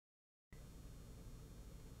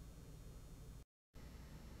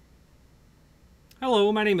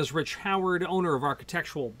Hello, my name is Rich Howard, owner of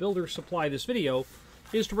Architectural Builder Supply. This video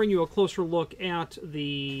is to bring you a closer look at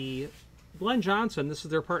the Glynn Johnson. This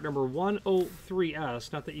is their part number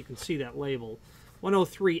 103S. Not that you can see that label.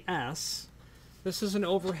 103S. This is an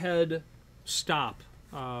overhead stop,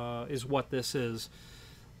 is what this is.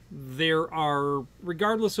 There are,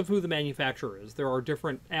 regardless of who the manufacturer is, there are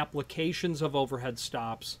different applications of overhead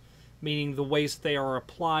stops, meaning the ways they are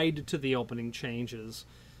applied to the opening changes.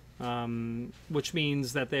 Which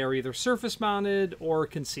means that they are either surface mounted or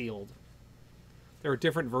concealed. There are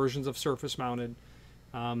different versions of surface mounted.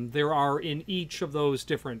 There are, in each of those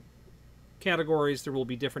different categories, there will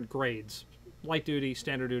be different grades. Light duty,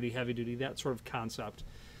 standard duty, heavy duty, that sort of concept.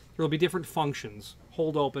 There will be different functions: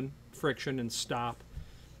 hold open, friction, and stop.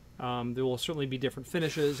 There will certainly be different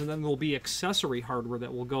finishes, and then there will be accessory hardware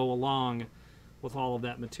that will go along with all of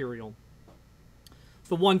that material.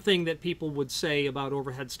 The one thing that people would say about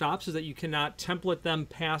overhead stops is that you cannot template them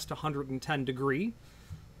past 110 degree.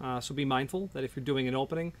 So be mindful that if you're doing an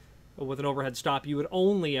opening with an overhead stop, you would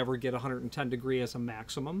only ever get 110 degree as a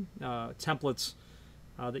maximum. Templates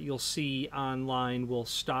that you'll see online will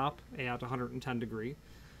stop at 110 degree.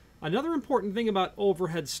 Another important thing about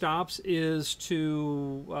overhead stops is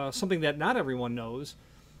to, something that not everyone knows,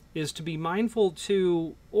 is to be mindful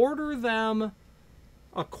to order them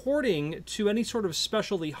according to any sort of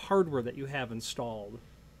specialty hardware that you have installed.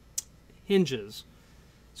 Hinges.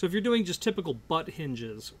 So if you're doing just typical butt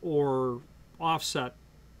hinges or offset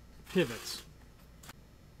pivots,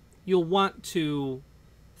 you'll want to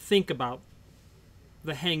think about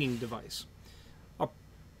the hanging device. A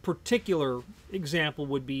particular example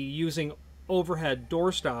would be using overhead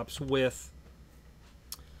door stops with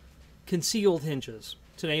concealed hinges.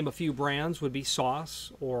 To name a few brands would be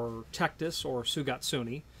Sauce or Tectus or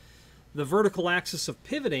Sugatsuni. The vertical axis of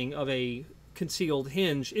pivoting of a concealed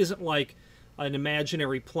hinge isn't like an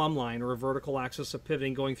imaginary plumb line or a vertical axis of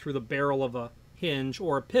pivoting going through the barrel of a hinge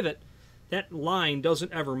or a pivot. That line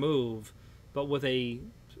doesn't ever move, but with a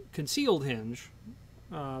concealed hinge,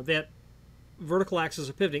 that vertical axis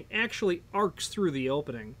of pivoting actually arcs through the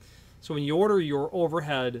opening. So when you order your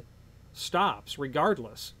overhead stops,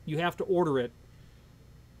 regardless, you have to order it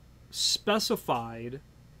specified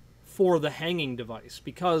for the hanging device,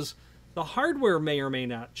 because the hardware may or may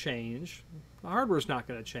not change. The hardware is not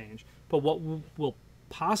going to change, but what will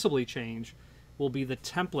possibly change will be the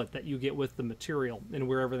template that you get with the material and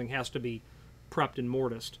where everything has to be prepped and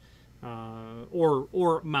mortised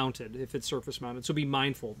or mounted if it's surface mounted. So be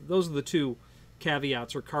mindful. Those are the two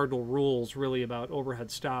caveats or cardinal rules really about overhead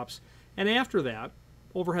stops. And after that,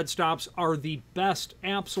 overhead stops are the best,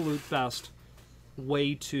 absolute best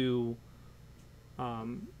way to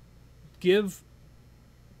give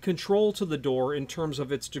control to the door in terms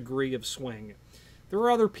of its degree of swing. There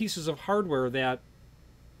are other pieces of hardware that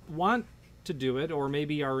want to do it, or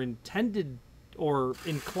maybe are intended or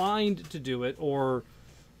inclined to do it, or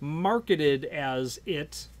marketed as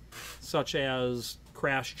it, such as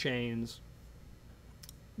crash chains,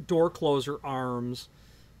 door closer arms,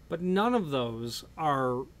 but neither of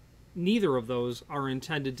those are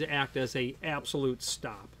intended to act as a absolute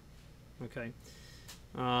stop. Okay.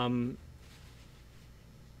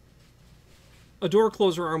 A door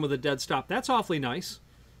closer arm with a dead stop, that's awfully nice.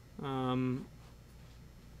 But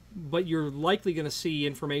you're likely going to see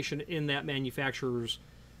information in that manufacturer's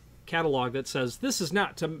catalog that says this is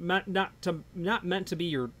not meant to be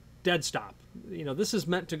your dead stop. You know, this is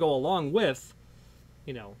meant to go along with,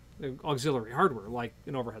 you know, auxiliary hardware like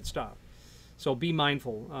an overhead stop. So be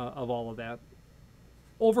mindful of all of that.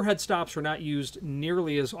 Overhead stops are not used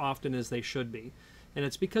nearly as often as they should be, and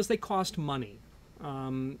it's because they cost money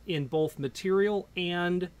in both material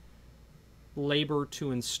and labor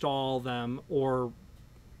to install them or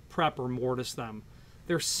prep or mortise them.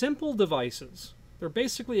 They're simple devices. They're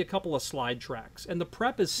basically a couple of slide tracks, and the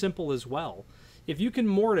prep is simple as well. If you can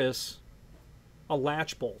mortise a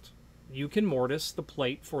latch bolt, you can mortise the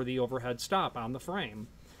plate for the overhead stop on the frame.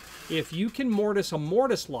 If you can mortise a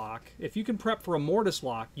mortise lock, if you can prep for a mortise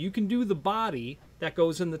lock, you can do the body that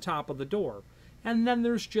goes in the top of the door. And then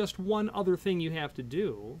there's just one other thing you have to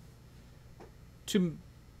do to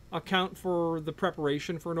account for the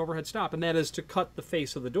preparation for an overhead stop, and that is to cut the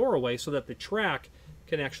face of the door away so that the track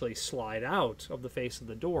can actually slide out of the face of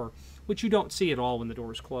the door, which you don't see at all when the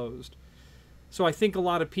door is closed. So I think a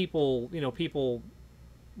lot of people, people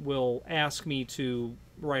will ask me to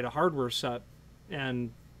write a hardware set,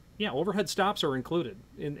 and yeah, overhead stops are included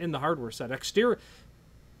in the hardware set. Exterior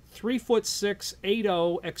 3'6",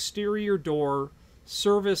 8.0 exterior door,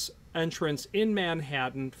 service entrance in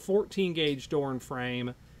Manhattan, 14 gauge door and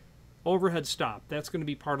frame, overhead stop. That's going to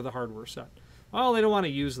be part of the hardware set. Oh, they don't want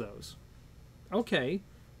to use those. Okay,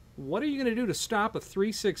 what are you going to do to stop a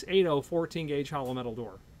 3680 14-gauge hollow metal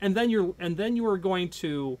door? And then you are going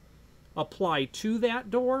to apply to that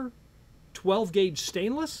door 12-gauge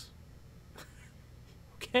stainless?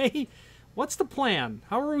 Okay, what's the plan?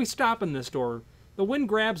 How are we stopping this door? The wind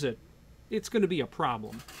grabs it. It's going to be a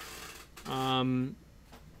problem.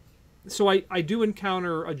 So I do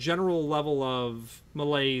encounter a general level of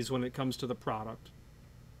malaise when it comes to the product.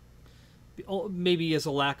 Maybe as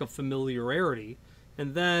a lack of familiarity.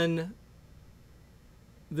 And then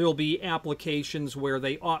there'll be applications where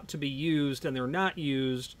they ought to be used and they're not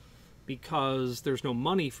used because there's no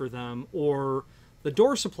money for them, or the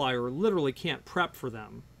door supplier literally can't prep for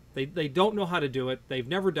them. They don't know how to do it. They've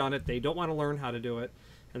never done it. They don't want to learn how to do it,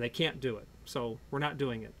 and they can't do it. So we're not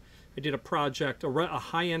doing it. I did a project, a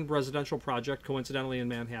high-end residential project, coincidentally in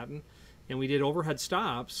Manhattan, and we did overhead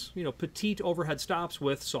stops, you know, petite overhead stops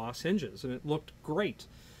with sauce hinges, and it looked great.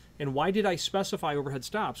 And why did I specify overhead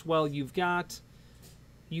stops? Well, you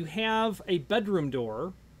have a bedroom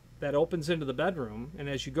door that opens into the bedroom, and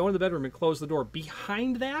as you go into the bedroom and close the door,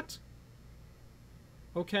 behind that,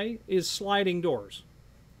 okay, is sliding doors,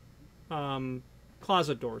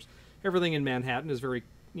 closet doors. Everything in Manhattan is very,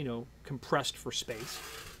 you know, compressed for space.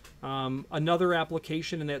 Another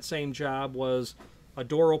application in that same job was a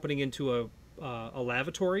door opening into a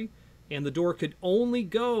lavatory, and the door could only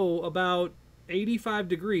go about 85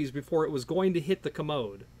 degrees before it was going to hit the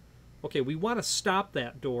commode. Okay, we want to stop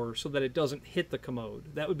that door so that it doesn't hit the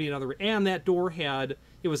commode. That would be another. And that door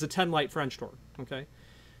it was a 10-light French door. Okay,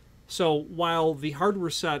 so while the hardware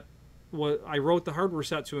set, I wrote the hardware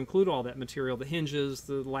set to include all that material, the hinges,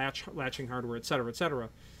 the latching hardware, etc., etc.,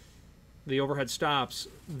 the overhead stops,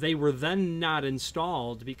 they were then not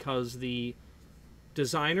installed because the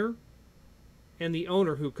designer and the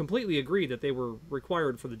owner, who completely agreed that they were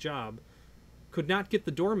required for the job, could not get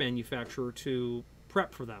the door manufacturer to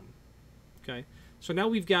prep for them. Okay, so now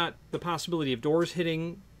we've got the possibility of doors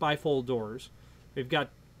hitting bifold doors. We've got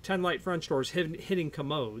 10-light French doors hitting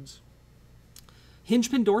commodes. Hinge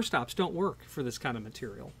pin door stops don't work for this kind of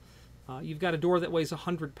material. You've got a door that weighs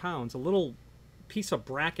 100 pounds. A little piece of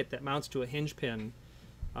bracket that mounts to a hinge pin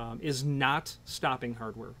is not stopping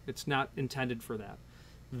hardware. It's not intended for that.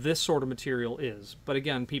 This sort of material is. But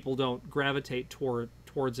again, people don't gravitate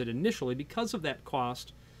towards it initially because of that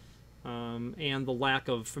cost and the lack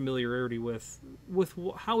of familiarity with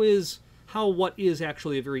what is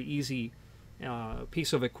actually a very easy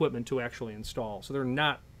piece of equipment to actually install. So they're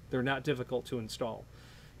not difficult to install.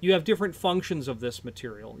 You have different functions of this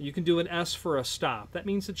material. You can do an S for a stop. That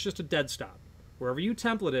means it's just a dead stop. Wherever you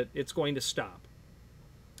template it, it's going to stop.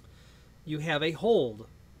 You have a hold.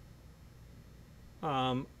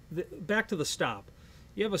 Back to the stop.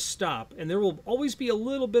 You have a stop, and there will always be a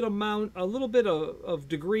little bit of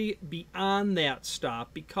degree beyond that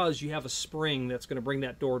stop because you have a spring that's going to bring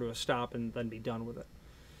that door to a stop and then be done with it.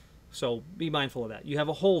 So be mindful of that. You have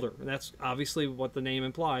a holder, and that's obviously what the name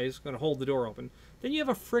implies, going to hold the door open. Then you have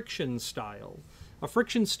a friction style. A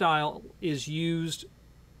friction style is used,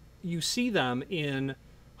 you see them in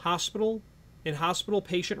hospital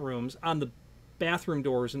patient rooms on the bathroom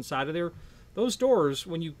doors inside of there. Those doors,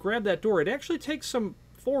 when you grab that door, it actually takes some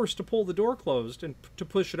force to pull the door closed and to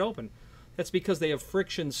push it open. That's because they have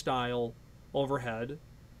friction style overhead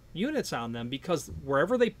units on them, because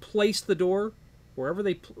wherever they place the door, wherever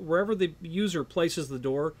the user places the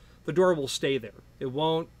door will stay there. It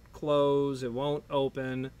won't close, it won't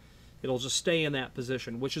open. It'll just stay in that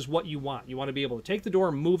position, which is what you want. You want to be able to take the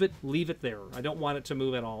door, move it, leave it there. I don't want it to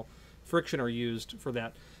move at all. Friction are used for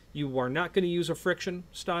that. You are not going to use a friction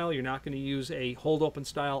style. You're not going to use a hold open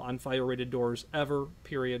style on fire rated doors ever,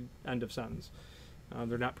 period, end of sentence.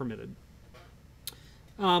 They're not permitted.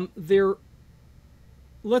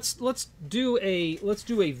 Let's do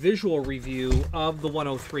a visual review of the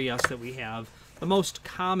 103S that we have. The most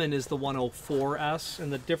common is the 104S,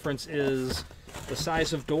 and the difference is the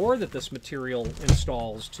size of door that this material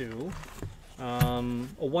installs to. A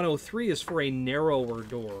 103 is for a narrower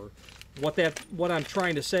door. What I'm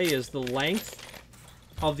trying to say is the length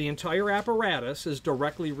of the entire apparatus is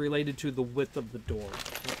directly related to the width of the door.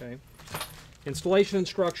 Okay. Installation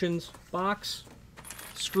instructions: box,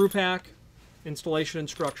 screw pack, installation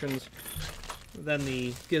instructions, then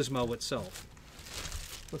the gizmo itself.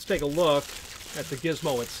 Let's take a look at the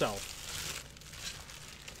gizmo itself.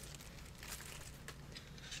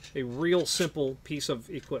 A real simple piece of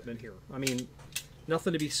equipment here. I mean,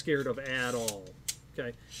 nothing to be scared of at all.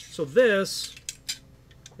 Okay, so this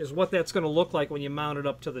is what that's going to look like when you mount it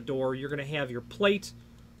up to the door. You're going to have your plate,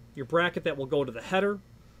 your bracket that will go to the header.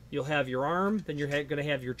 You'll have your arm, then you're going to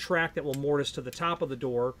have your track that will mortise to the top of the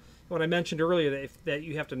door. When I mentioned earlier that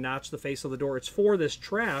you have to notch the face of the door, it's for this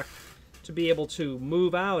track to be able to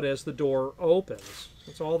move out as the door opens.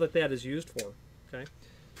 That's all that is used for. Okay.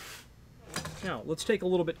 Now, let's take a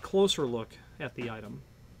little bit closer look at the item.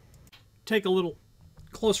 Take a little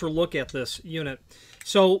closer look at this unit.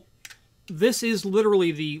 So, this is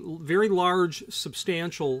literally the very large,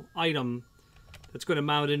 substantial item that's going to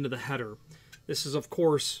mount into the header. This is, of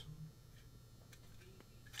course,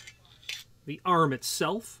 the arm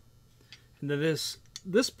itself. And then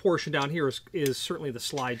this portion down here is certainly the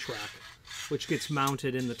slide track, which gets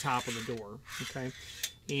mounted in the top of the door. Okay.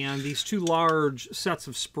 And these two large sets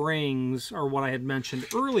of springs are what I had mentioned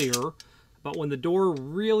earlier, but when the door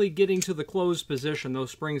really getting to the closed position,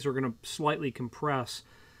 those springs are going to slightly compress,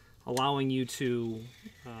 allowing you to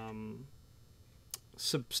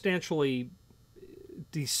substantially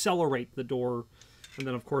decelerate the door, and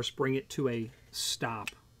then of course bring it to a stop.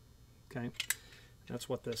 Okay, that's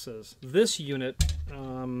what this is. This unit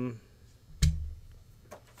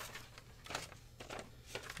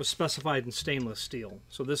was specified in stainless steel.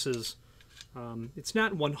 So this is, it's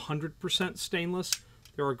not 100% stainless.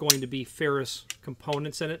 There are going to be ferrous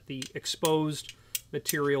components in it. The exposed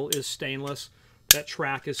material is stainless. That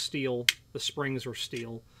track is steel. The springs are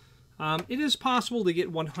steel. It is possible to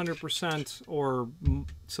get 100% or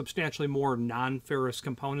substantially more non-ferrous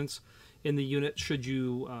components in the unit should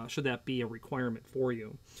that be a requirement for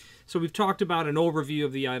you. So we've talked about an overview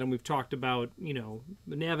of the item. We've talked about, you know,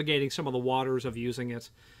 navigating some of the waters of using it,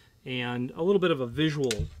 and a little bit of a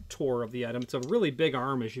visual tour of the item. It's a really big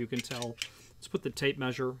arm, as you can tell. Let's put the tape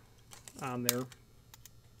measure on there.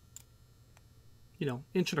 You know,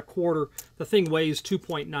 1.25 inches. The thing weighs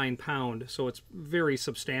 2.9 pounds, so it's very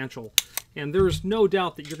substantial. And there's no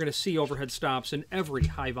doubt that you're going to see overhead stops in every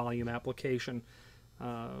high-volume application.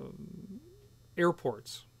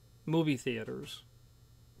 Airports, movie theaters,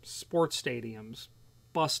 sports stadiums,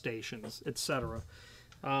 bus stations, etc.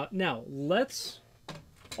 Now, let's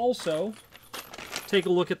also take a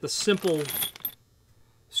look at the simple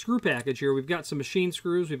screw package here. We've got some machine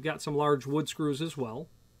screws. We've got some large wood screws as well.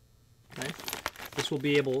 Okay.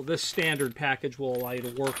 This standard package will allow you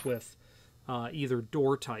to work with either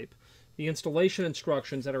door type. The installation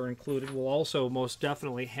instructions that are included will also most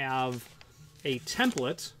definitely have a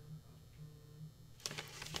template.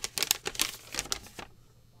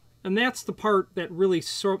 And that's the part that really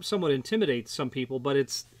somewhat intimidates some people, but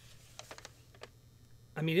it's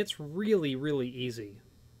really, really easy.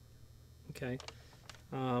 Okay.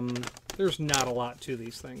 There's not a lot to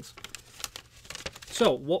these things.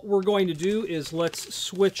 So what we're going to do is let's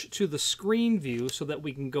switch to the screen view so that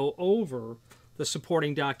we can go over the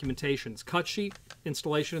supporting documentations, cut sheet,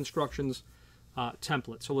 installation instructions,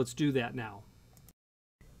 template. So let's do that now.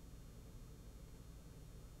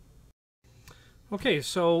 Okay,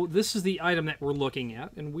 so this is the item that we're looking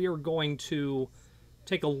at, and we are going to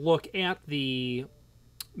take a look at the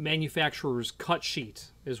manufacturer's cut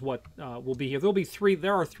sheet is what will be here.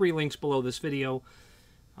 There are three links below this video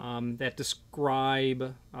that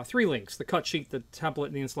describe three links: the cut sheet, the template,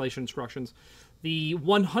 and the installation instructions. The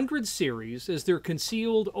 100 series is their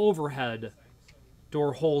concealed overhead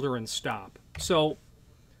door holder and stop. So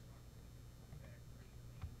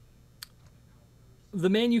the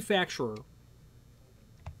manufacturer,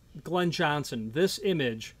 Glynn Johnson, this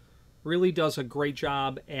image really does a great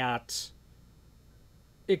job at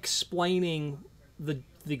explaining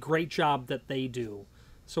the great job that they do.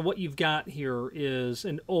 So what you've got here is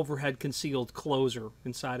an overhead concealed closer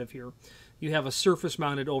inside of here. You have a surface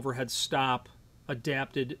mounted overhead stop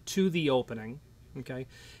adapted to the opening. Okay,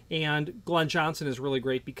 and Glynn Johnson is really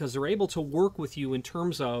great because they're able to work with you in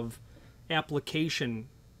terms of application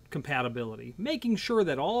compatibility, making sure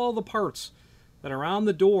that all the parts that are on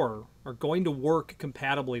the door are going to work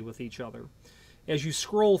compatibly with each other. As you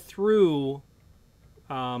scroll through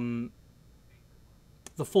the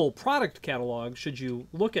full product catalog, should you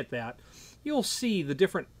look at that, you'll see the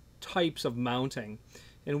different types of mounting.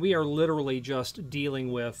 And we are literally just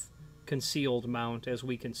dealing with concealed mount, as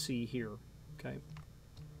we can see here. Okay,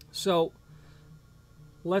 so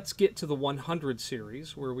let's get to the 100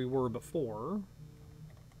 series where we were before.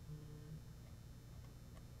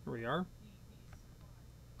 Here we are.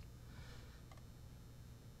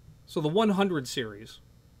 So the 100 series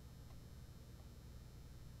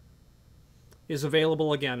is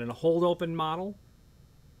available again in a hold open model,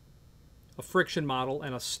 a friction model,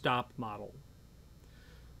 and a stop model.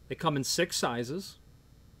 They come in 6 sizes.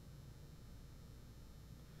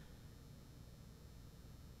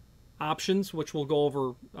 Options, which we'll go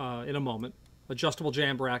over in a moment: adjustable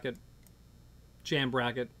jam bracket,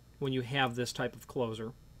 when you have this type of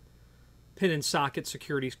closer. Pin and socket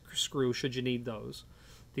security screw should you need those.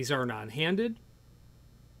 These are non-handed.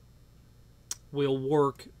 Will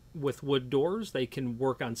work with wood doors. They can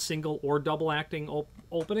work on single or double acting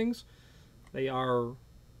openings. They are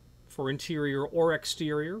for interior or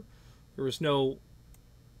exterior. There is no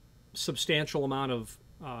substantial amount of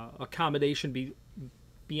accommodation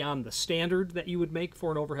beyond the standard that you would make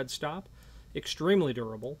for an overhead stop. Extremely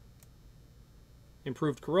durable.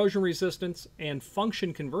 Improved corrosion resistance and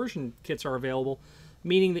function conversion kits are available,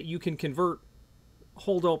 meaning that you can convert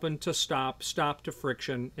hold open to stop, stop to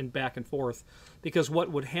friction, and back and forth. Because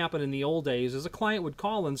what would happen in the old days is a client would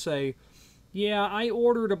call and say, yeah, I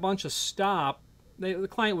ordered a bunch of stop. The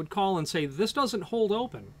client would call and say, this doesn't hold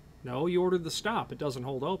open. No, you ordered the stop. It doesn't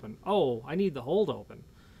hold open. Oh, I need the hold open.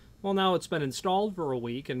 Well, now it's been installed for a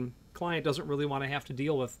week, and client doesn't really want to have to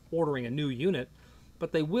deal with ordering a new unit,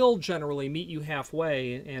 but they will generally meet you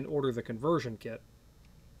halfway and order the conversion kit.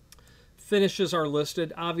 Finishes are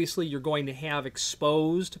listed. Obviously, you're going to have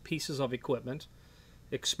exposed pieces of equipment,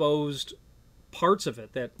 exposed parts of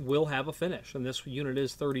it that will have a finish, and this unit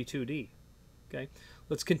is 32D. Okay,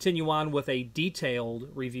 let's continue on with a detailed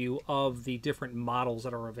review of the different models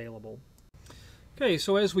that are available. Okay,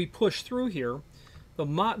 so as we push through here, the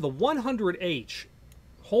 100H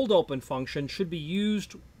hold open function should be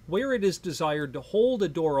used where it is desired to hold a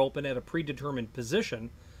door open at a predetermined position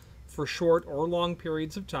for short or long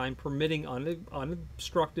periods of time, permitting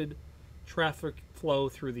unobstructed traffic flow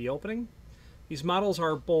through the opening. These models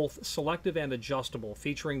are both selective and adjustable,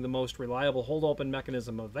 featuring the most reliable hold open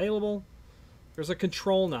mechanism available. There's a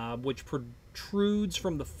control knob which protrudes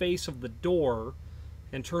from the face of the door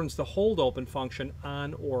and turns the hold open function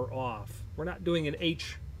on or off. We're not doing an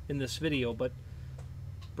H in this video, but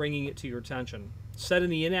bringing it to your attention. Set in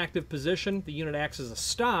the inactive position, the unit acts as a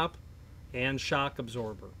stop and shock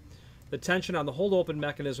absorber. The tension on the hold open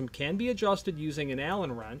mechanism can be adjusted using an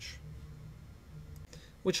Allen wrench,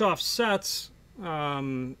 which offsets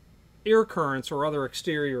air currents or other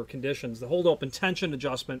exterior conditions. The hold open tension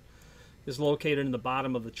adjustment is located in the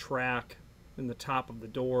bottom of the track in the top of the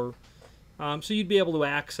door. So you'd be able to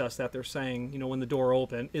access that. They're saying, you know, when the door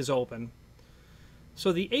is open.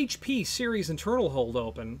 So the HP series internal hold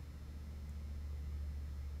open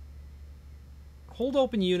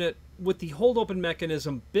unit with the hold open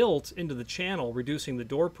mechanism built into the channel, reducing the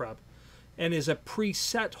door prep, and is a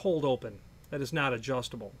preset hold open that is not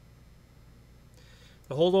adjustable.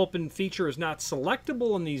 The hold open feature is not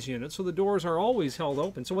selectable in these units, so the doors are always held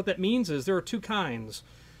open. So what that means is there are two kinds: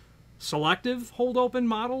 selective hold open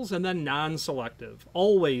models and then non-selective,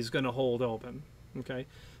 always going to hold open. Okay,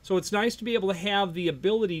 so it's nice to be able to have the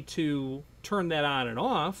ability to turn that on and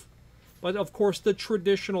off, but of course the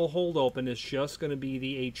traditional hold open is just going to be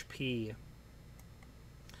the HP.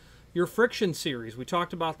 Your friction series, we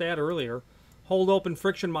talked about that earlier. Hold open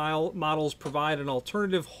friction models provide an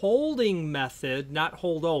alternative holding method, not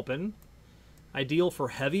hold open, ideal for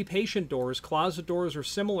heavy patient doors, closet doors, or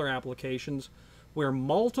similar applications where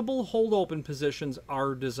multiple hold open positions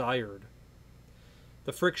are desired.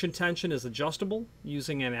 The friction tension is adjustable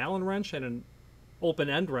using an Allen wrench and an open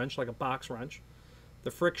end wrench, like a box wrench.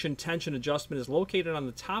 The friction tension adjustment is located on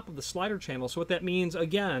the top of the slider channel. So what that means,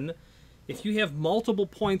 again, if you have multiple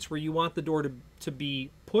points where you want the door to be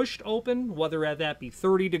pushed open, whether that be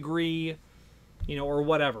 30 degree, you know, or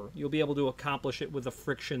whatever, you'll be able to accomplish it with a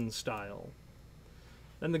friction style.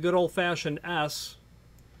 Then the good old-fashioned S,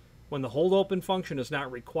 when the hold open function is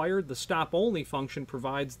not required, the stop only function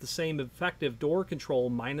provides the same effective door control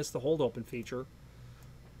minus the hold open feature.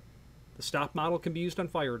 The stop model can be used on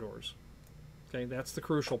fire doors. Okay, that's the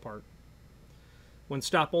crucial part. When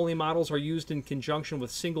stop-only models are used in conjunction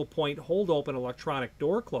with single-point hold-open electronic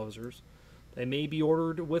door closers, they may be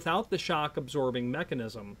ordered without the shock-absorbing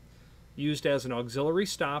mechanism. Used as an auxiliary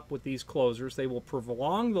stop with these closers, they will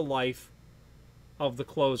prolong the life of the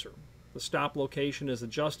closer. The stop location is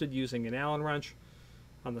adjusted using an Allen wrench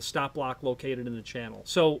on the stop block located in the channel.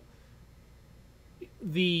 So,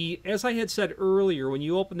 as I had said earlier, when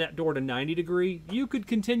you open that door to 90 degree, you could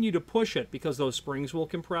continue to push it because those springs will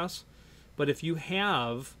compress. But if you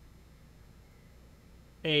have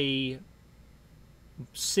a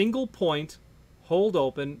single point hold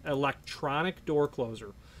open electronic door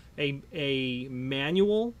closer, a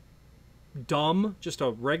manual dumb, just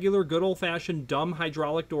a regular good old-fashioned dumb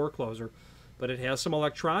hydraulic door closer, but it has some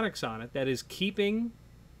electronics on it that is keeping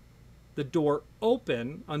the door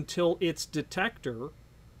open until its detector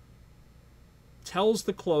tells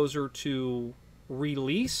the closer to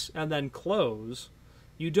release and then close.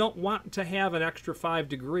 You don't want to have an extra 5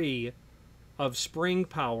 degree of spring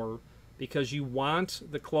power because you want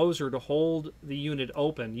the closer to hold the unit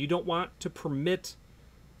open. You don't want to permit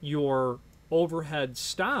your overhead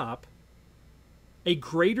stop a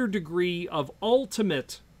greater degree of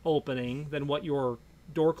ultimate opening than what your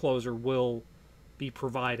door closer will be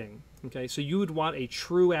providing. Okay, so you would want a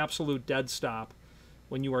true absolute dead stop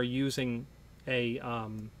when you are using a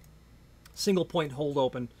single point hold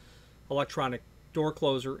open electronic door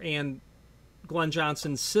closer, and Glynn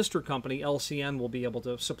Johnson's sister company, LCN, will be able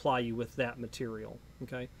to supply you with that material.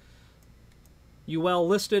 Okay. UL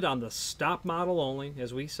listed on the stop model only,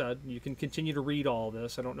 as we said. You can continue to read all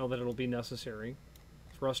this. I don't know that it'll be necessary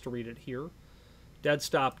for us to read it here. Dead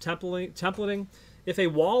stop templating. If a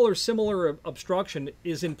wall or similar obstruction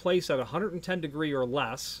is in place at 110 degree or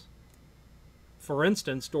less, for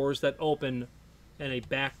instance, doors that open in a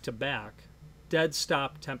back-to-back, dead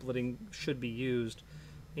stop templating should be used.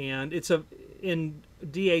 And it's in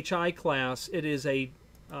DHI class, it is it's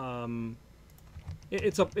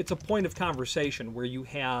a point of conversation where you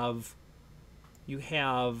have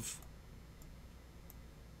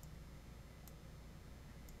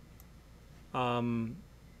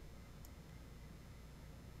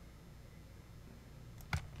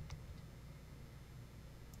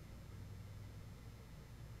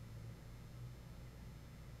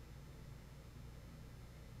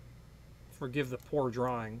forgive the poor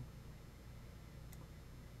drawing.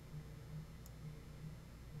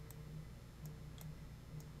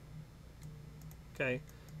 Okay, I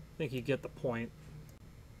think you get the point.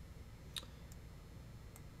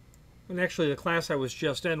 And actually, the class I was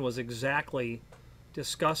just in was exactly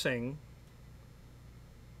discussing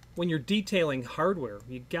when you're detailing hardware,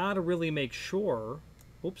 you got to really make sure,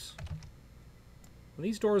 oops, when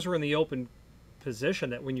these doors are in the open position,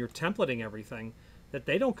 that when you're templating everything, that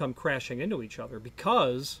they don't come crashing into each other,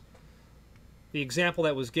 because the example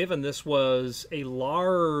that was given, this was a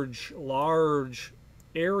large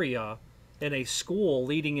area in a school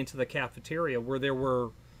leading into the cafeteria where there were,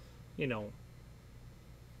 you know,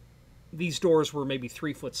 these doors were maybe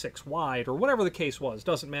 3'6" wide, or whatever the case was,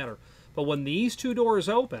 doesn't matter. But when these two doors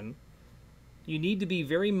open, you need to be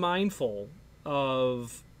very mindful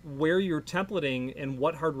of where you're templating and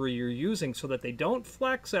what hardware you're using so that they don't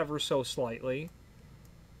flex ever so slightly,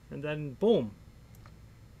 and then boom.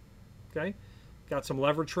 Okay, got some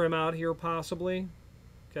lever trim out here possibly.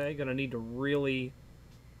 Okay, gonna need to really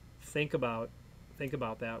think about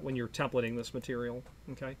that when you're templating this material.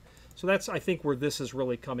 Okay, so that's, I think, where this is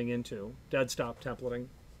really coming into dead stop templating.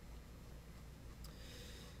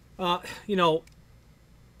 You know,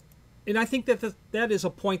 and I think that that is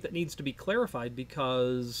a point that needs to be clarified,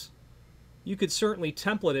 because you could certainly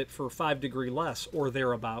template it for 5 degree less or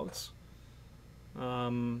thereabouts.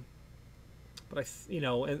 But you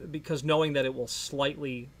know, because knowing that it will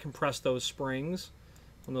slightly compress those springs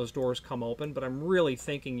when those doors come open, but I'm really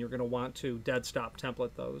thinking you're going to want to dead stop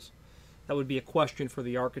template those. That would be a question for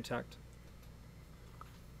the architect.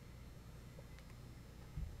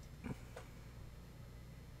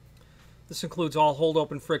 This includes all hold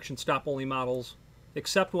open friction stop only models,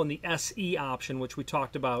 except when the SE option, which we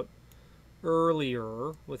talked about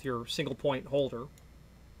earlier with your single point holder.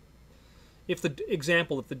 If the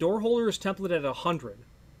door holder is templated at 100,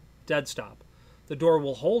 dead stop, the door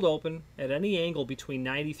will hold open at any angle between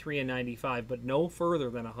 93 and 95, but no further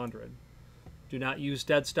than 100. Do not use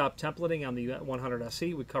dead stop templating on the 100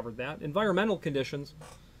 SE. We covered that. Environmental conditions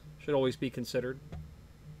should always be considered.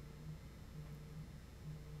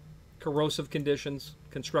 Corrosive conditions,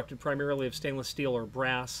 constructed primarily of stainless steel or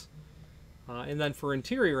brass. And then for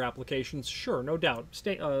interior applications, sure, no doubt,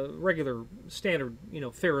 regular, standard, you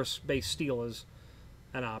know, ferrous-based steel is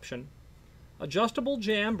an option. Adjustable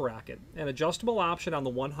jam bracket. An adjustable option on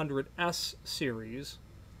the 100S series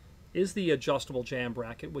is the adjustable jam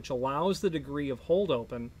bracket, which allows the degree of hold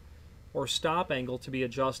open or stop angle to be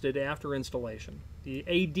adjusted after installation. The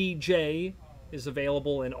ADJ is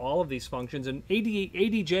available in all of these functions, and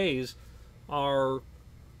ADJs are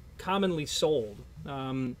commonly sold.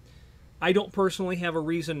 I don't personally have a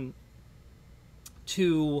reason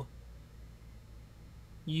to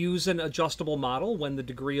use an adjustable model when the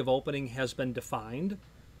degree of opening has been defined.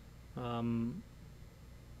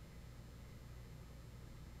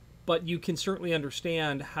 But you can certainly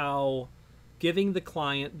understand how giving the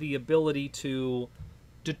client the ability to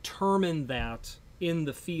determine that in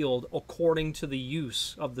the field according to the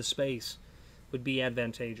use of the space would be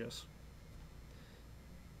advantageous.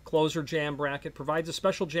 Closer jam bracket provides a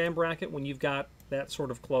special jam bracket when you've got that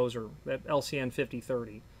sort of closer, that LCN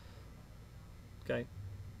 5030. Okay,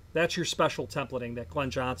 that's your special templating that Glynn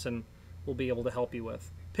Johnson will be able to help you with.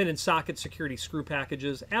 pin and socket security screw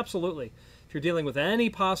packages. Absolutely. If you're dealing with any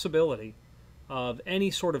possibility of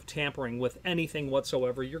any sort of tampering with anything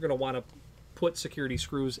whatsoever, you're going to want to put security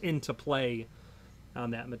screws into play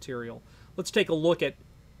on that material. Let's take a look at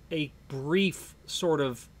a brief sort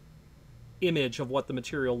of image of what the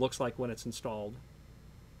material looks like when it's installed.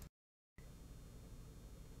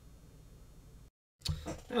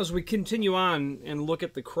 As we continue on and look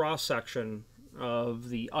at the cross-section of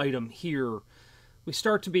the item here, we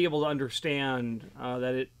start to be able to understand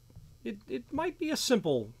that it might be a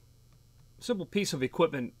simple piece of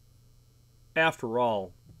equipment after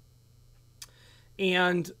all.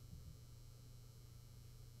 And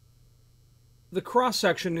the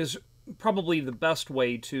cross-section is probably the best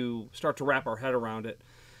way to start to wrap our head around it.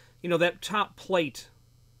 You know, that top plate,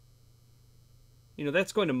 you know,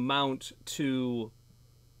 that's going to mount to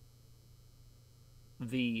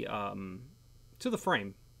the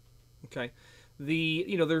frame. Okay,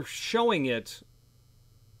 you know, they're showing it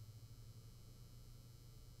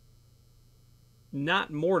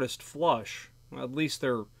not mortised flush. Well, at least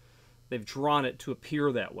they've drawn it to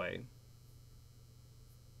appear that way.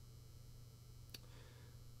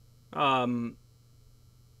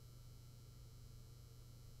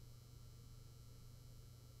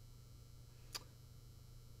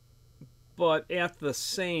 But at the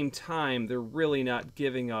same time, they're really not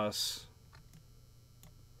giving us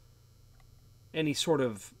any sort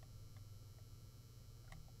of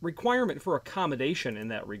requirement for accommodation in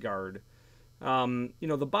that regard. You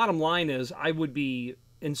know, the bottom line is I would be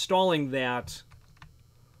installing that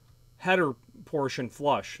header portion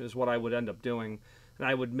flush is what I would end up doing. And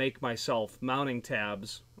I would make myself mounting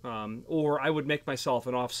tabs, or I would make myself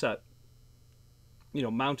an offset, you know,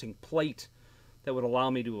 mounting plate that would allow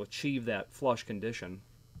me to achieve that flush condition.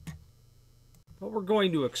 But we're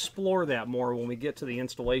going to explore that more when we get to the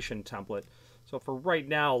installation template. So for right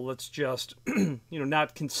now, let's just, you know,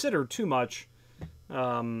 not consider too much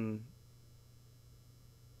that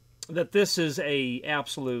this is a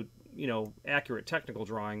absolute, you know, accurate technical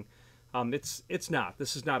drawing. It's not.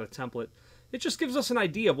 This is not a template. It just gives us an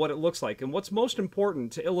idea of what it looks like. And what's most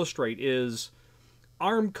important to illustrate is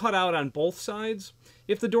arm cut out on both sides.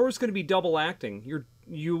 If the door is going to be double acting, your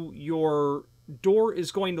door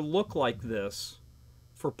is going to look like this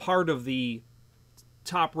for part of the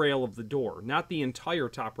top rail of the door, not the entire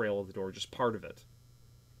top rail of the door, just part of it.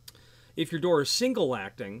 If your door is single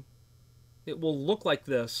acting, it will look like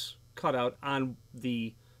this cut out on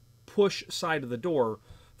the push side of the door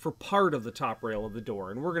for part of the top rail of the door,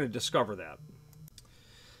 and we're going to discover that.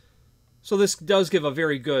 So this does give a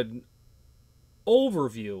very good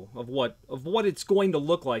overview of what it's going to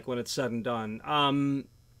look like when it's said and done.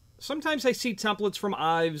 Sometimes I see templates from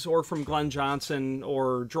Ives or from Glynn Johnson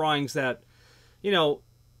or drawings that, you know,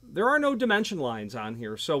 there are no dimension lines on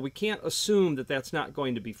here, so we can't assume that that's not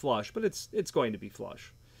going to be flush, but it's going to be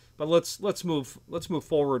flush. But let's move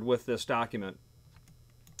forward with this document.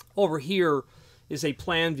 Over here is a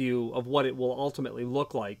plan view of what it will ultimately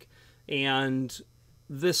look like, and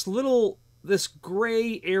this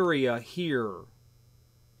gray area here,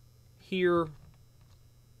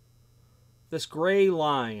 this gray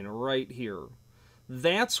line right here,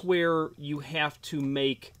 that's where you have to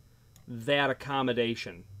make that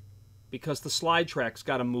accommodation, because the slide track's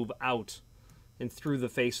got to move out and through the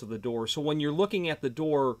face of the door. So when you're looking at the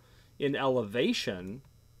door in elevation,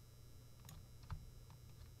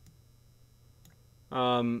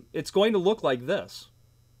 it's going to look like this.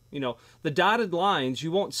 You know, the dotted lines,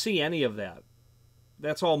 you won't see any of that.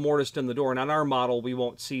 That's all mortised in the door. And on our model, we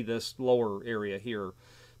won't see this lower area here.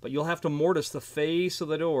 But you'll have to mortise the face of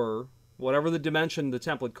the door, whatever the dimension the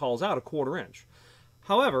template calls out, 1/4 inch.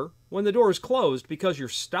 However, when the door is closed, because your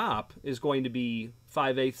stop is going to be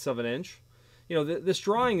 5/8 of an inch, you know, this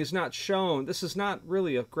drawing is not shown. This is not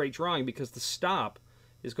really a great drawing because the stop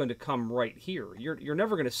is going to come right here. You're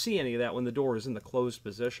never going to see any of that when the door is in the closed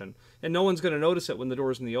position, and no one's going to notice it when the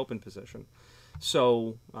door is in the open position.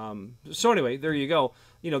 So anyway, there you go.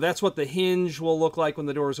 You know, that's what the hinge will look like when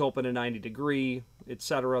the door is open at 90 degree,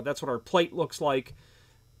 etc. That's what our plate looks like.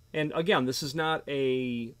 And again, this is not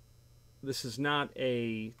a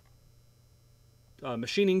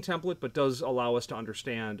machining template, but does allow us to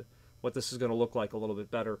understand what this is going to look like a little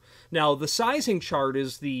bit better. Now, the sizing chart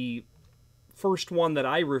is the first one that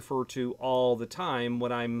I refer to all the time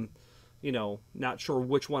when I'm, you know, not sure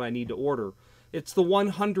which one I need to order. It's the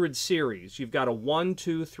 100 series. You've got a 1,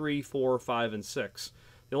 2, 3, 4, 5, and 6.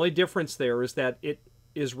 The only difference there is that it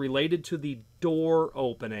is related to the door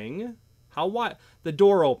opening. How wide? The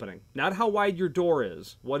door opening, not how wide your door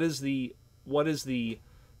is. What is the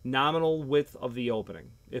nominal width of the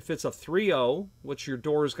opening. If it's a 3/0, which your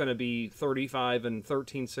door is going to be 35 and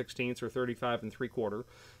 13/16 or 35 and 3/4,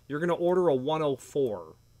 you're going to order a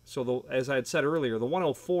 104. So as I had said earlier, the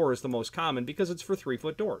 104 is the most common because it's for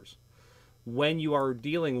 3-foot doors. When you are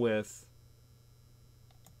dealing with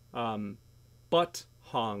butts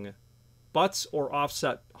or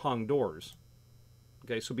offset hung doors.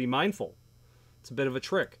 Okay, so be mindful. It's a bit of a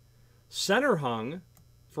trick. Center hung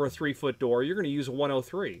for a 3-foot door, you're going to use a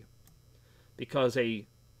 103 because a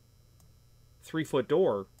 3-foot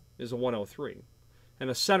door is a 103. And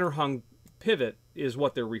a center hung pivot is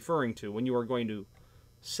what they're referring to. When you are going to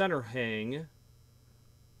center hang,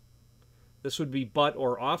 this would be butt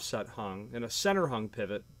or offset hung, and a center hung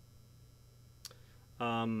pivot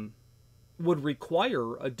would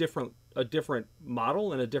require a different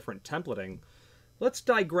model and a different templating. Let's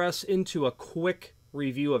digress into a quick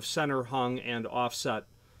review of center hung and offset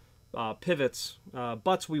pivots.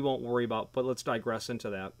 Butts we won't worry about, but let's digress into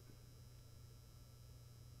that.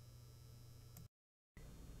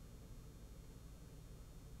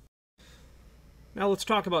 Now let's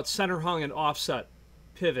talk about center hung and offset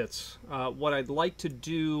pivots. What I'd like to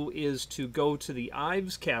do is to go to the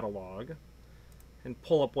Ives catalog and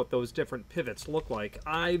pull up what those different pivots look like.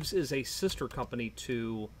 Ives is a sister company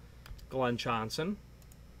to Glynn Johnson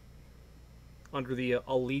under the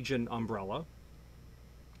Allegiant umbrella.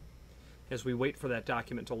 As we wait for that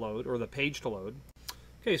document to load, or the page to load.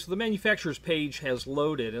 Okay, so the manufacturer's page has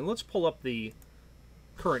loaded, and let's pull up the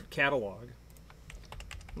current catalog.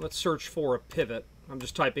 Let's search for a pivot. I'm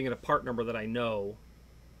just typing in a part number that I know.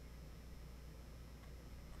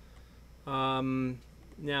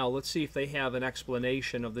 Now, let's see if they have an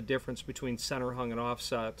explanation of the difference between center hung and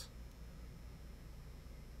offset.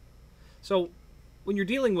 So, when you're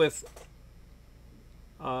dealing with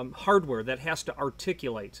hardware that has to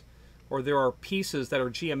articulate, or there are pieces that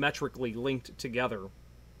are geometrically linked together,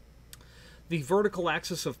 the vertical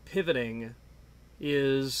axis of pivoting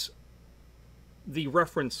is the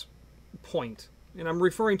reference point. And I'm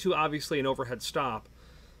referring to, obviously, an overhead stop,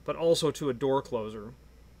 but also to a door closer.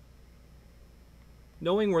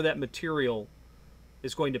 Knowing where that material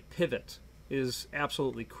is going to pivot is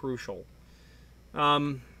absolutely crucial.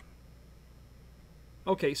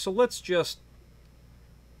 Okay, so let's just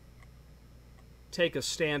take a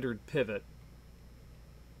standard pivot.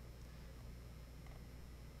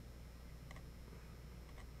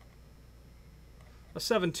 A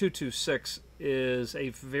 7226 is a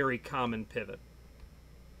very common pivot,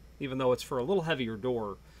 even though it's for a little heavier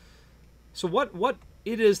door. So what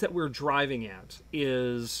it is that we're driving at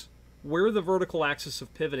is where the vertical axis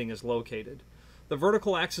of pivoting is located. The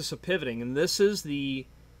vertical axis of pivoting, and this is the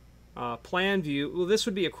plan view. Well, this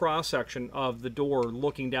would be a cross-section of the door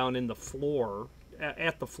looking down in the floor,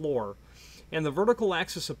 at the floor. And the vertical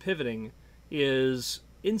axis of pivoting is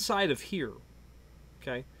inside of here.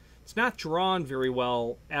 Okay? It's not drawn very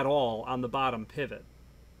well at all on the bottom pivot,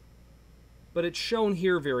 but it's shown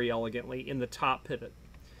here very elegantly in the top pivot.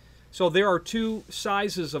 So there are two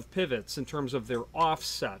sizes of pivots in terms of their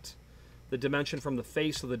offset, the dimension from the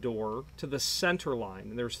face of the door to the center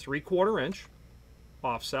line. And there's 3/4 inch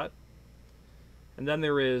offset, and then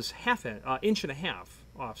there is 1.5 inch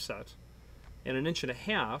offset, and 1.5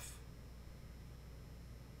 inch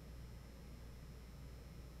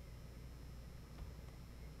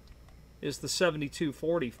is the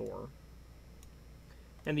 7244.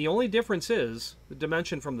 And the only difference is the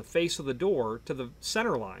dimension from the face of the door to the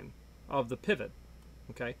center line of the pivot.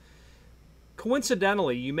 Okay.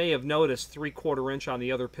 Coincidentally, you may have noticed 3/4 inch on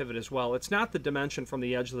the other pivot as well. It's not the dimension from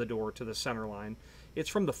the edge of the door to the center line. It's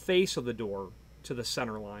from the face of the door to the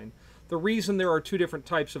center line. The reason there are two different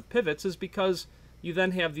types of pivots is because you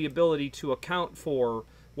then have the ability to account for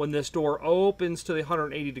when this door opens to the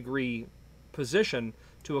 180-degree position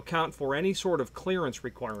to account for any sort of clearance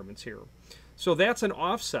requirements here. So that's an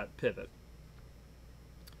offset pivot.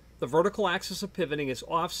 The vertical axis of pivoting is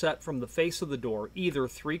offset from the face of the door, either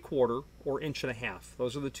 3/4 or 1.5 inch.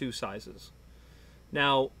 Those are the two sizes.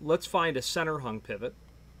 Now, let's find a center hung pivot.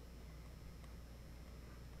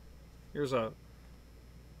 Here's a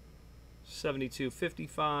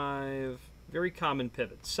 7255, very common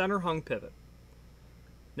pivot, center hung pivot.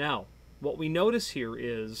 Now, what we notice here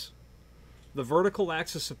is the vertical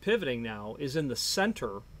axis of pivoting now is in the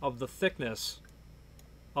center of the thickness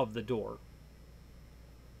of the door.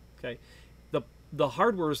 Okay, the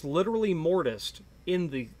hardware is literally mortised in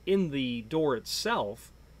the door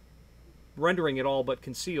itself, rendering it all but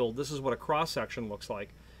concealed. This is what a cross section looks like,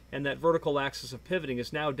 and that vertical axis of pivoting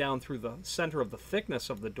is now down through the center of the thickness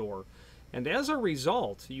of the door, and as a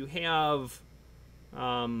result, you have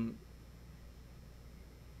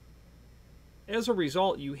as a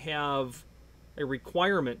result, you have a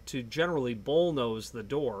requirement to generally bullnose the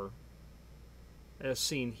door, as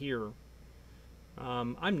seen here.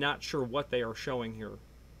 I'm not sure what they are showing here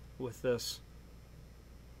with this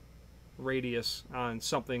radius on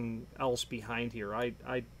something else behind here.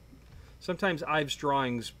 Sometimes Ives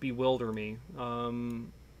drawings bewilder me.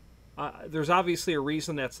 There's obviously a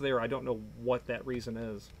reason that's there. I don't know what that reason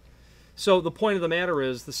is. So the point of the matter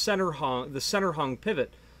is the center hung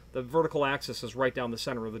pivot, the vertical axis is right down the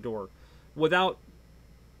center of the door. Without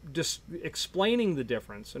just explaining the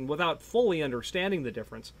difference and without fully understanding the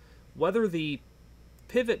difference, whether the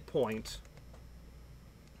pivot point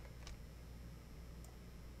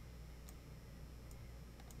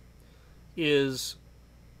is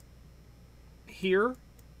here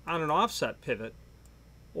on an offset pivot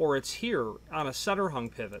or it's here on a center hung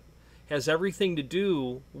pivot has everything to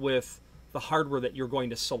do with the hardware that you're going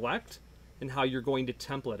to select and how you're going to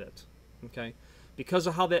template it. Okay? Because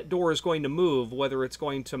of how that door is going to move, whether it's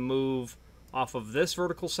going to move off of this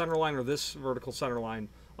vertical center line or this vertical center line,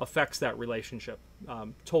 affects that relationship.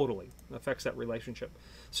 Totally affects that relationship.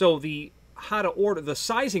 So the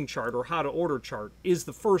sizing chart or how to order chart is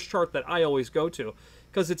the first chart that I always go to,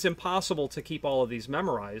 because it's impossible to keep all of these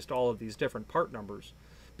memorized, all of these different part numbers,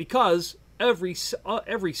 because every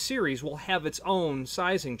series will have its own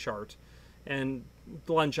sizing chart, and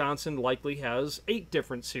Glynn Johnson likely has 8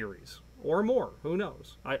 different series or more. Who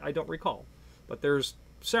knows? I don't recall, but there's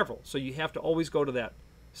several. So you have to always go to that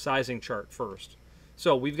sizing chart first.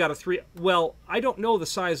 So we've got a 3. Well, I don't know the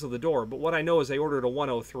size of the door, but what I know is they ordered a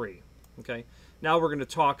 103. Okay. Now we're going to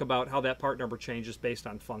talk about how that part number changes based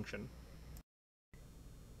on function.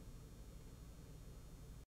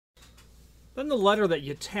 Then the letter that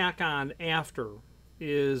you tack on after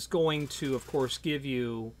is going to, of course, give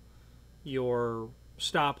you your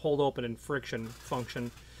stop, hold open, and friction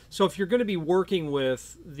function. So if you're going to be working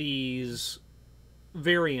with these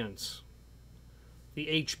variants, the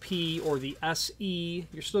HP or the SE,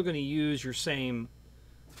 you're still going to use your same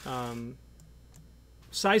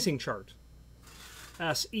sizing chart.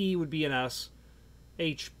 SE would be an S.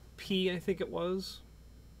 HP, I think it was.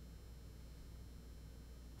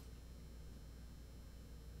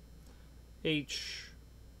 SE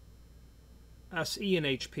and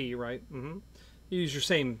HP, right? You use your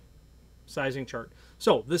same sizing chart.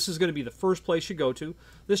 So this is going to be the first place you go to.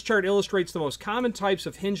 This chart illustrates the most common types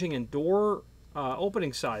of hinging and door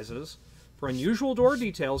opening sizes. For unusual door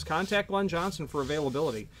details, contact Glynn Johnson for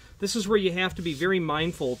availability. This is where you have to be very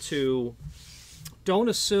mindful to don't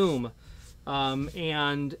assume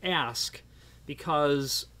and ask,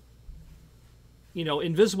 because, you know,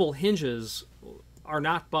 invisible hinges are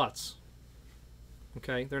not butts.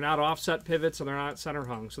 Okay, they're not offset pivots and they're not center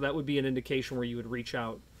hung, so that would be an indication where you would reach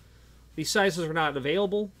out. These sizes are not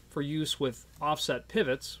available for use with offset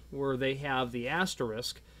pivots where they have the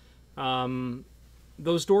asterisk.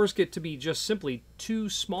 Those doors get to be just simply too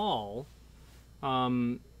small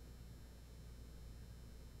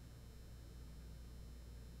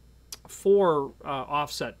for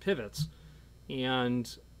offset pivots,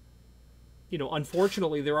 and you know,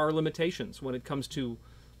 unfortunately, there are limitations when it comes to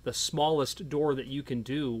the smallest door that you can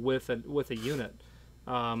do with a unit.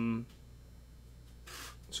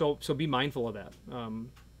 So be mindful of that.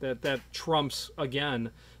 That trumps again,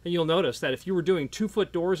 and you'll notice that if you were doing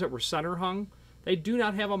 2-foot doors that were center hung, they do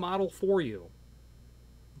not have a model for you.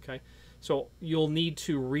 Okay, so you'll need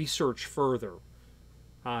to research further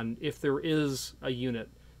on if there is a unit,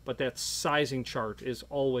 but that sizing chart is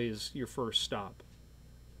always your first stop.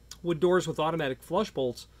 Wood doors with automatic flush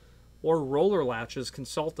bolts or roller latches,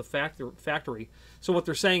 consult the factory. So what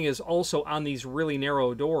they're saying is also on these really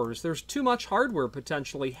narrow doors, there's too much hardware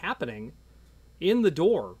potentially happening in the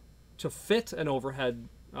door to fit an overhead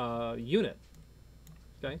unit.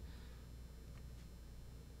 Okay.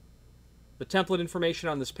 The template information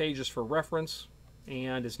on this page is for reference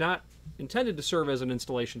and is not intended to serve as an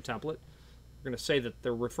installation template. We're going to say that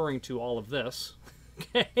they're referring to all of this,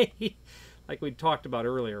 okay, like we talked about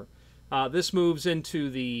earlier. This moves into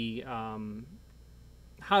the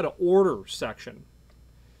how to order section,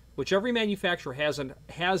 which every manufacturer has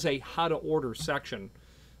a how to order section.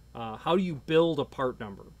 How do you build a part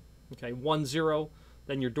number? Okay, 10,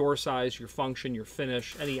 then your door size, your function, your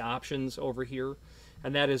finish, any options over here.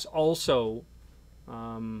 And that is also,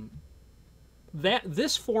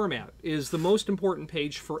 this format is the most important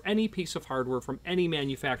page for any piece of hardware from any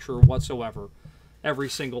manufacturer whatsoever, every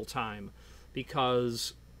single time,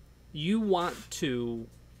 because you want to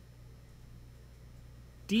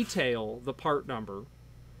detail the part number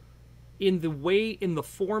in the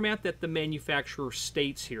format that the manufacturer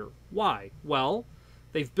states here. Why? Well,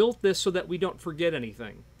 They've built this so that we don't forget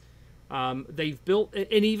anything. They've built,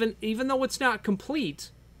 and even though it's not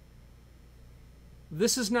complete,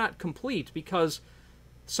 this is not complete because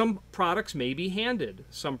some products may be handed.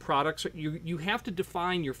 Some products, you have to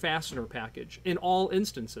define your fastener package in all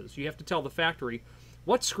instances. You have to tell the factory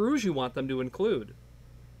what screws you want them to include.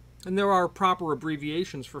 And there are proper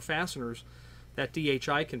abbreviations for fasteners that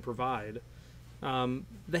DHI can provide.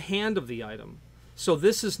 The hand of the item. So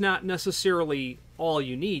this is not necessarily all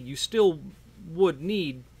you need. You still would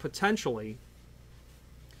need, potentially,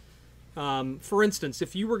 for instance,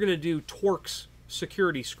 if you were going to do Torx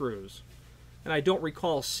security screws, and I don't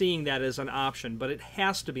recall seeing that as an option, but it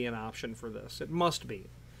has to be an option for this. It must be.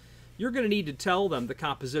 You're going to need to tell them the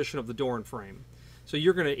composition of the door and frame. So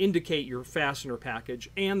you're going to indicate your fastener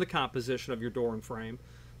package and the composition of your door and frame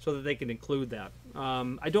so that they can include that.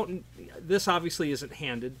 This obviously isn't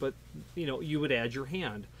handed, but you would add your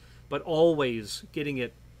hand. But always getting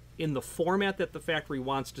it in the format that the factory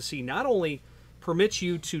wants to see not only permits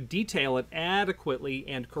you to detail it adequately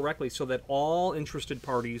and correctly so that all interested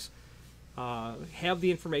parties have the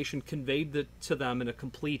information conveyed to them in a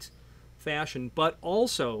complete fashion, but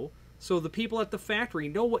also so the people at the factory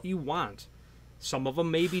know what you want. Some of them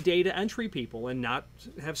may be data entry people and not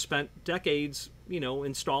have spent decades,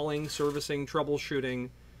 installing, servicing, troubleshooting,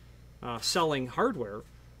 selling hardware.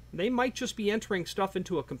 They might just be entering stuff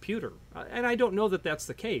into a computer. And I don't know that that's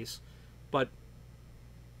the case, but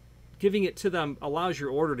giving it to them allows your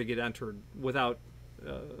order to get entered without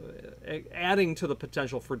adding to the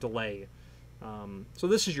potential for delay. So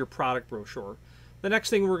this is your product brochure. The next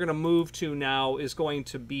thing we're going to move to now is going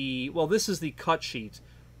to be, well, this is the cut sheet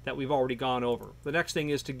that we've already gone over. The next thing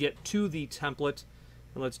is to get to the template,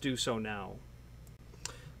 and let's do so now.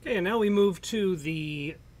 Okay, and now we move to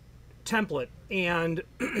the template, and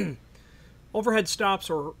overhead stops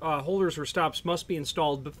or holders or stops must be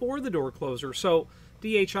installed before the door closer. So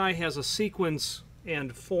DHI has a sequence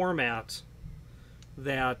and format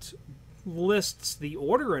that lists the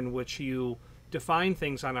order in which you define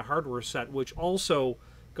things on a hardware set, which also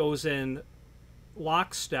goes in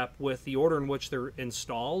lockstep with the order in which they're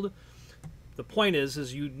installed. The point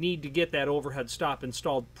is you need to get that overhead stop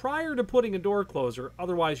installed prior to putting a door closer,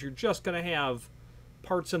 otherwise you're just going to have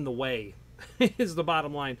parts in the way, is the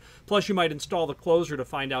bottom line. Plus you might install the closer to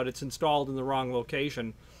find out it's installed in the wrong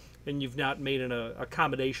location and you've not made an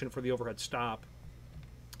accommodation for the overhead stop.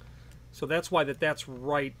 So that's why that's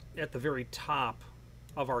right at the very top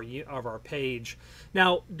of our page.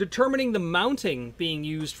 Now, determining the mounting being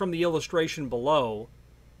used from the illustration below,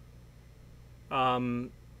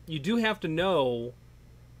 you do have to know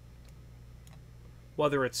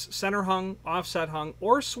whether it's center hung, offset hung,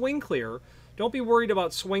 or swing clear. Don't be worried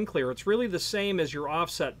about swing clear. It's really the same as your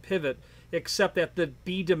offset pivot, except that the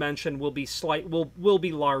B dimension will be will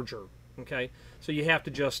be larger. Okay, so you have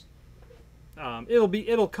to just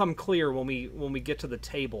it'll come clear when we get to the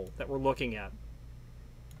table that we're looking at.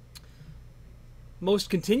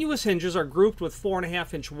 Most continuous hinges are grouped with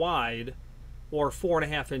 4.5 inch wide or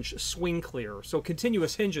 4.5 inch swing clear. So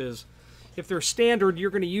continuous hinges, if they're standard,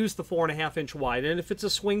 you're going to use the 4.5 inch wide, and if it's a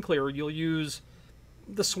swing clear, you'll use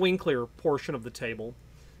the swing clear portion of the table,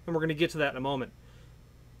 and we're going to get to that in a moment.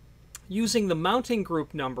 Using the mounting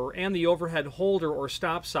group number and the overhead holder or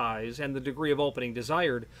stop size and the degree of opening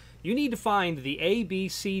desired, you need to find the A, B,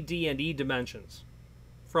 C, D, and E dimensions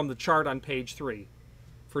from the chart on page 3.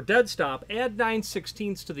 For dead stop, add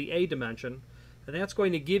 9/16 to the A dimension, and that's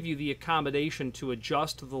going to give you the accommodation to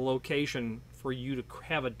adjust the location for you to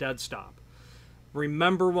have a dead stop.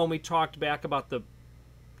 Remember when we talked back about the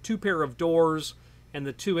 2 pair of doors and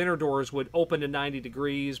the 2 inner doors would open to 90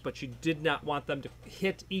 degrees, but you did not want them to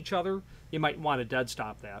hit each other? You might want to dead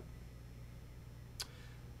stop that.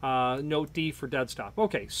 Note D for dead stop.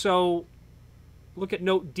 Okay, so look at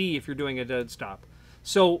note D if you're doing a dead stop.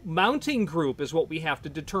 So mounting group is what we have to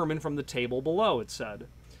determine from the table below, it said.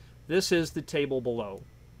 This is the table below.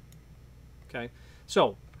 Okay,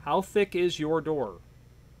 so how thick is your door?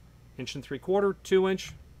 1 3/4, 2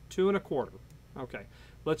 inch, 2 1/4. Okay,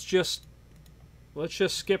 let's just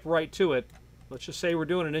skip right to it. Let's just say we're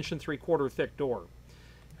doing an 1 3/4 thick door.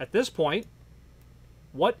 At this point,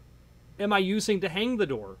 what am I using to hang the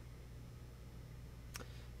door?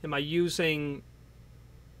 Am I using,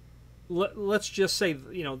 let's just say,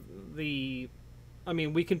 we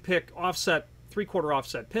can pick offset, 3/4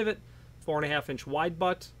 offset pivot, 4.5 inch wide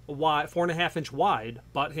butt, 4.5 inch wide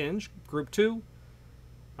butt hinge, group 2.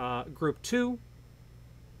 Group 2,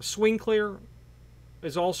 swing clear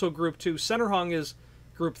is also group 2. Center hung is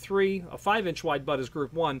group 3. A 5 inch wide butt is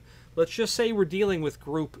group 1. Let's just say we're dealing with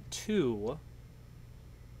group 2.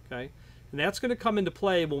 Okay, And that's going to come into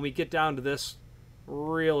play when we get down to this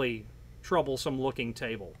really troublesome looking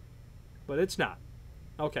table. But it's not.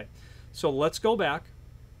 Okay, so let's go back.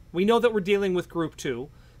 We know that we're dealing with group 2.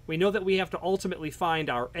 We know that we have to ultimately find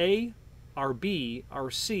our A, our B,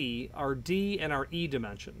 our C, our D, and our E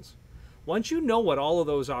dimensions. Once you know what all of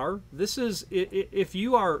those are, this is, if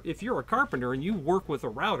you're a carpenter and you work with a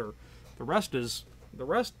router, the rest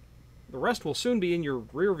will soon be in your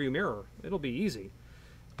rear view mirror. It'll be easy.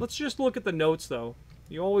 Let's just look at the notes though.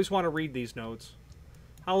 You always want to read these notes.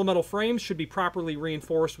 Hollow metal frames should be properly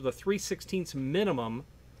reinforced with a 3/16 minimum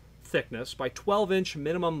thickness by 12-inch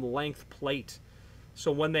minimum length plate.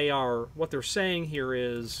 So when they are, what they're saying here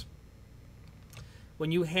is,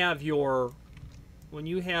 when you have your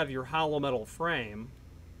hollow metal frame,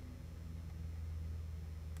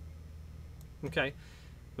 okay,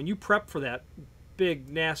 when you prep for that big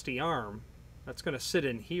nasty arm that's going to sit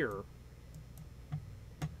in here,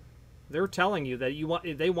 they're telling you that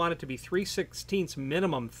they want it to be 3/16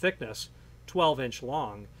 minimum thickness, 12-inch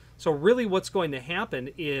long. So really what's going to happen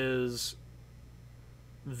is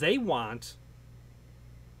they want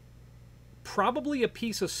probably a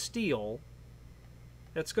piece of steel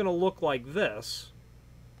that's going to look like this.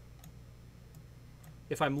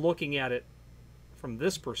 If I'm looking at it from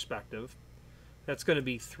this perspective, that's going to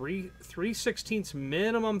be 3/16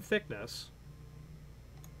 minimum thickness,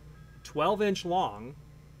 12-inch long.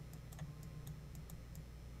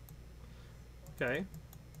 Okay,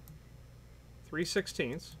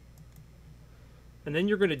 3/16. And then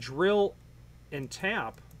you're going to drill and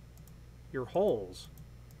tap your holes.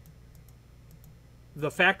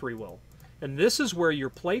 The factory will. And this is where your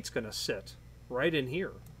plate's going to sit, right in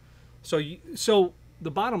here. So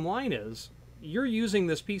the bottom line is, you're using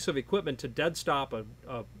this piece of equipment to dead stop a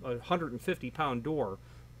 150-pound door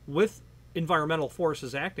with environmental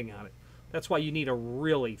forces acting on it. That's why you need a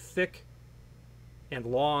really thick and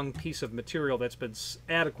long piece of material that's been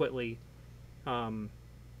adequately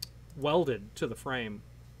welded to the frame.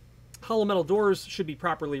 Hollow metal doors should be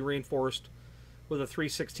properly reinforced with a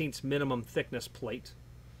 3/16 minimum thickness plate.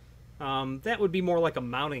 That would be more like a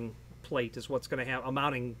mounting plate, is what's going to have a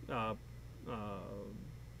mounting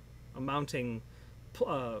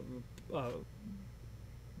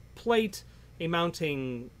plate, a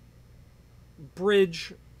mounting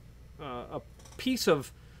bridge, a piece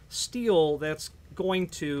of steel that's going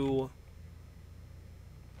to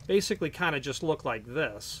basically kind of just look like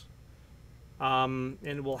this,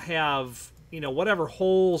 and will have, whatever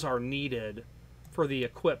holes are needed for the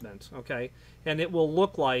equipment, okay, and it will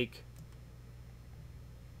look like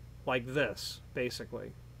this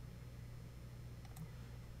basically.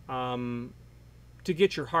 To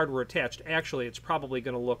get your hardware attached, actually it's probably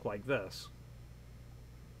going to look like this,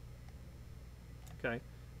 okay,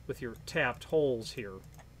 with your tapped holes here,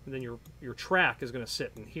 and then your track is going to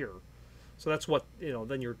sit in here. So that's what,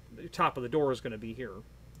 then your top of the door is going to be here.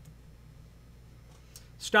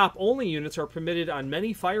 Stop-only units are permitted on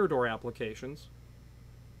many fire door applications.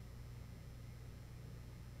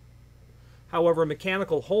 However,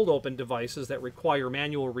 mechanical hold-open devices that require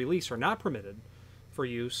manual release are not permitted for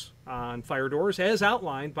use on fire doors, as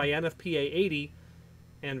outlined by NFPA 80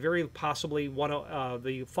 and very possibly the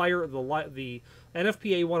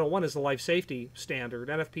NFPA 101 is the life safety standard.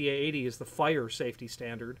 NFPA 80 is the fire safety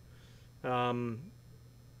standard. And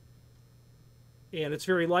it's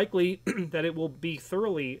very likely that it will be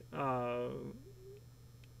thoroughly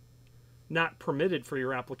not permitted for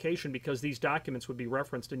your application, because these documents would be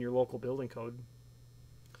referenced in your local building code.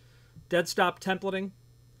 Dead stop templating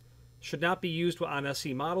should not be used on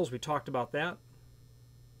SE models. We talked about that.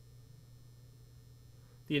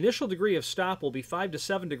 The initial degree of stop will be 5 to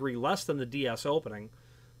 7 degree less than the DS opening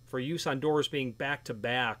for use on doors being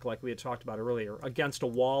back-to-back, like we had talked about earlier, against a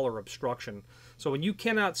wall or obstruction. So when you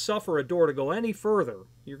cannot suffer a door to go any further,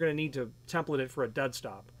 you're going to need to template it for a dead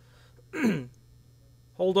stop.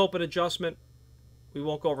 Hold open adjustment, we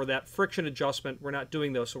won't go over that. Friction adjustment, we're not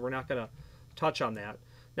doing those, so we're not going to touch on that.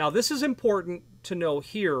 Now this is important to know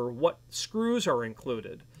here what screws are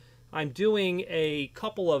included. I'm doing a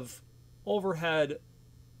couple of overhead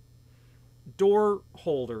door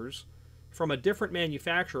holders from a different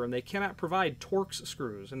manufacturer, and they cannot provide Torx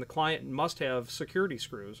screws, and the client must have security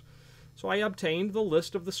screws. So I obtained the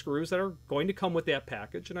list of the screws that are going to come with that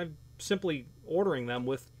package, and I'm simply ordering them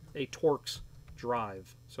with a Torx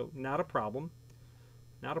drive. So not a problem.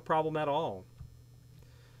 Not a problem at all.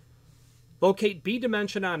 Locate B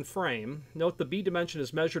dimension on frame. Note the B dimension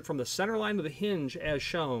is measured from the center line of the hinge as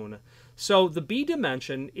shown. So the B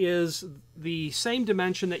dimension is the same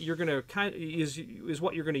dimension that you're going to is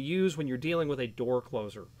what you're going to use when you're dealing with a door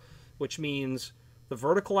closer, which means the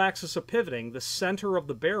vertical axis of pivoting, the center of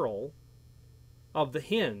the barrel of the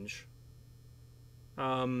hinge.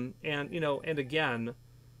 And again,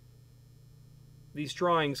 these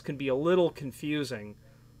drawings can be a little confusing.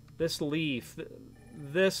 This leaf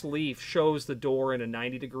shows the door in a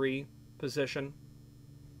 90-degree position.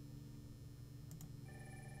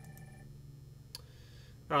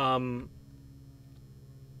 But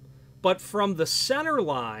from the center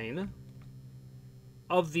line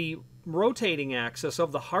of the rotating axis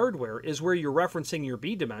of the hardware is where you're referencing your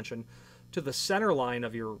B dimension to the center line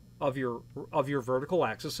of your vertical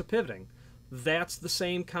axis of pivoting. That's the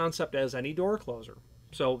same concept as any door closer.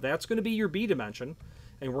 So that's going to be your B dimension,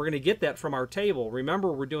 and we're going to get that from our table.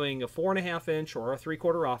 Remember, we're doing a 4.5 inch or a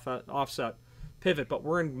 3/4 offset pivot, but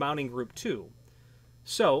we're in mounting group 2.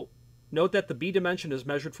 So note that the B dimension is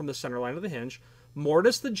measured from the center line of the hinge.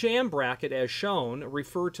 Mortise the jam bracket as shown.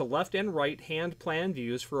 Refer to left and right hand plan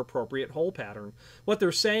views for appropriate hole pattern. What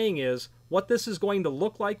they're saying is what this is going to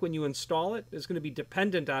look like when you install it is going to be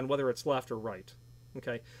dependent on whether it's left or right.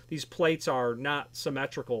 Okay, these plates are not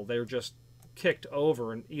symmetrical. They're just kicked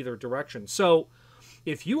over in either direction. So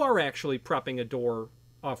if you are actually prepping a door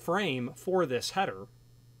frame for this header,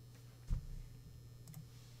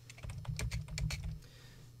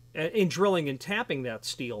 in drilling and tapping that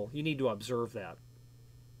steel, you need to observe that.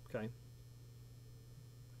 Okay.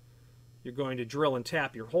 You're going to drill and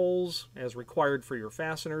tap your holes as required for your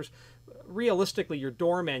fasteners. Realistically, your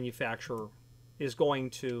door manufacturer is going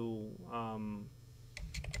to...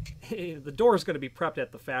 the door is going to be prepped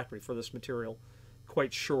at the factory for this material,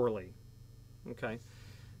 quite surely. Okay.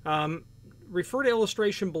 Refer to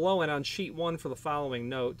illustration below and on sheet 1 for the following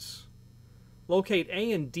notes. Locate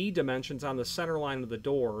A and D dimensions on the center line of the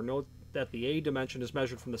door. Note that the A dimension is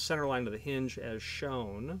measured from the center line of the hinge as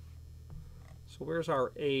shown. So where's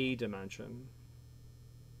our A dimension?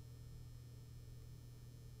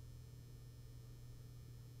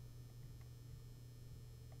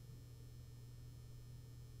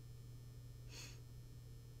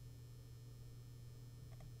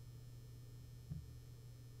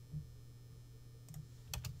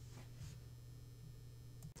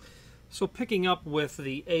 So picking up with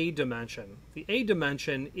the A dimension. The A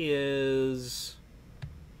dimension is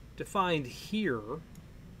defined here.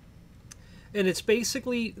 And it's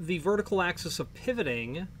basically the vertical axis of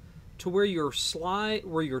pivoting to where your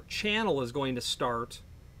channel is going to start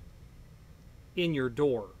in your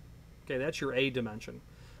door. Okay, that's your A dimension.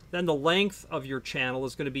 Then the length of your channel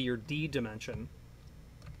is going to be your D dimension.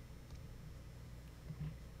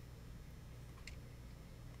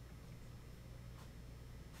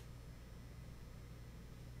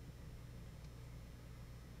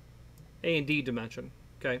 A and D dimension.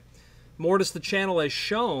 Okay. Mortise the channel as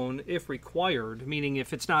shown if required, meaning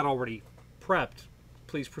if it's not already prepped,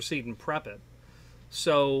 please proceed and prep it.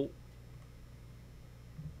 So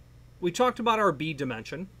we talked about our B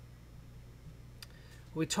dimension.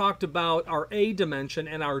 We talked about our A dimension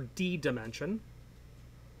and our D dimension.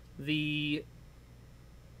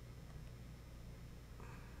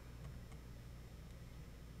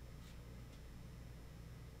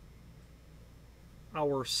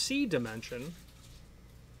 Our C dimension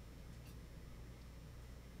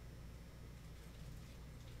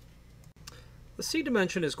the C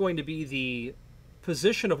dimension is going to be the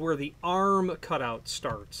position of where the arm cutout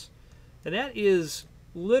starts. And that is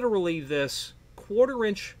literally this 1/4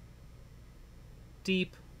 inch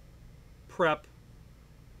deep prep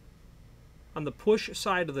on the push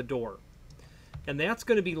side of the door. And that's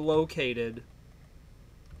going to be located...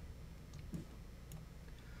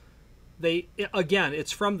 Again,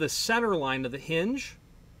 it's from the center line of the hinge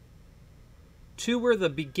to where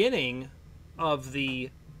the beginning of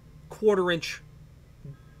the 1/4 inch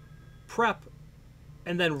prep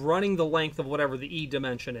and then running the length of whatever the E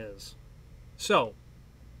dimension is. So,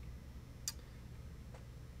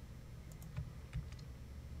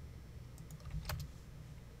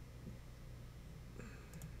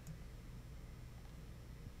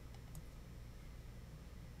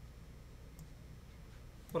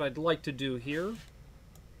 what I'd like to do here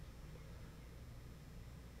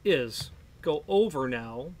is go over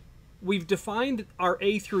now. We've defined our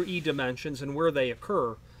A through E dimensions and where they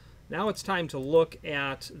occur. Now it's time to look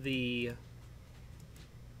at the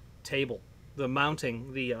table, the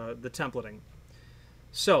mounting, the templating.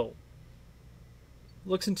 So,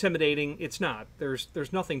 looks intimidating. It's not.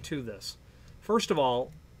 There's nothing to this. First of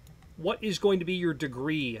all, what is going to be your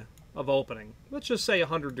degree of opening? Let's just say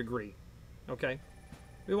 100 degree. Okay?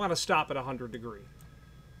 We want to stop at 100 degree.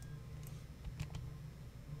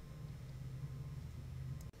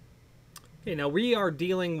 Okay, now we are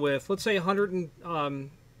dealing with, let's say 100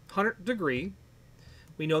 degree.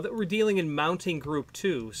 We know that we're dealing in mounting group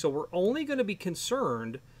 2, so we're only going to be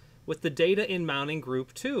concerned with the data in mounting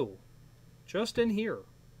group 2. Just in here.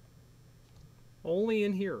 Only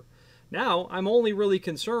in here. Now, I'm only really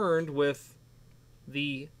concerned with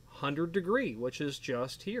the 100 degree, which is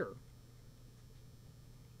just here.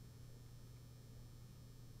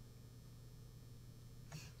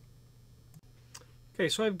 Okay,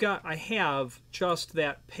 so I have just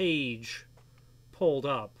that page pulled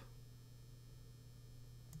up.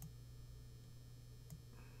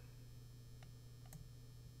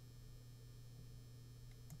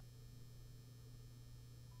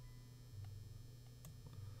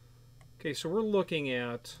 Okay, so we're looking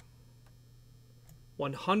at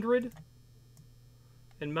 100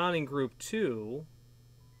 and mounting group 2.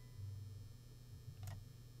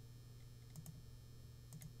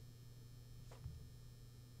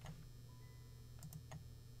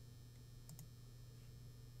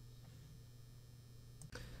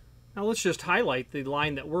 Now let's just highlight the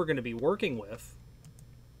line that we're going to be working with,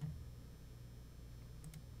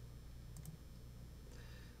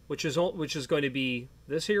 which is going to be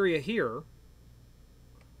this area here.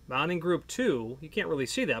 Mounting group 2, you can't really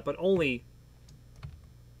see that, but only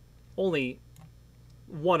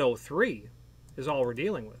 103 is all we're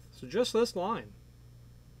dealing with. So just this line.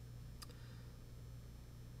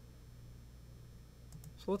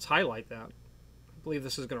 So let's highlight that. I believe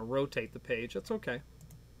this is going to rotate the page. That's okay.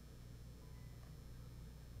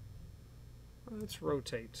 Let's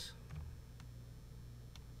rotate.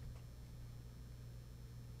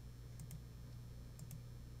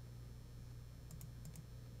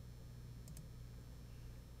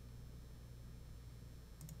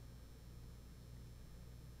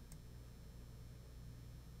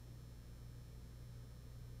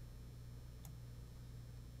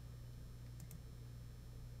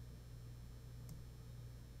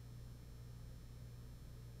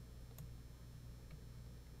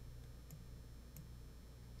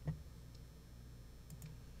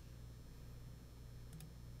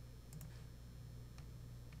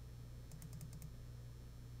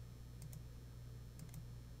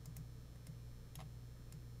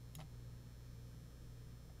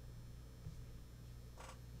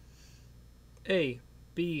 A,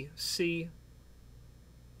 B, C,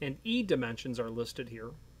 and E dimensions are listed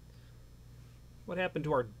here. What happened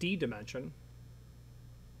to our D dimension?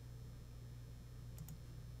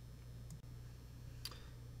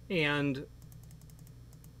 And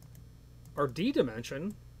our D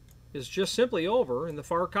dimension is just simply over in the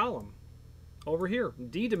far column. Over here.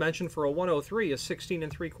 D dimension for a 103 is 16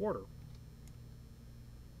 3/4.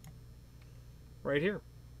 Right here.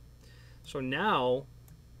 So now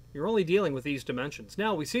you're only dealing with these dimensions.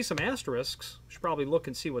 Now we see some asterisks. We should probably look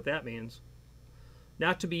and see what that means.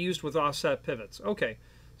 Not to be used with offset pivots. Okay,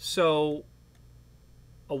 so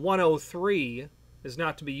a 103 is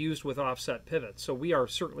not to be used with offset pivots. So we are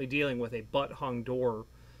certainly dealing with a butt-hung door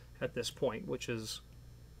at this point, which is,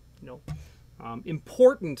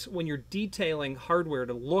 important when you're detailing hardware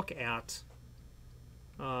to look at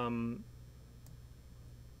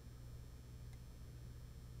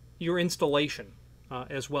your installation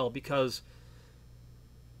as well, because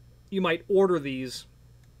you might order these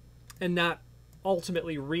and not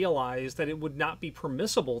ultimately realize that it would not be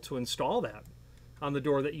permissible to install that on the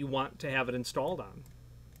door that you want to have it installed on.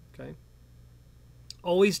 Okay.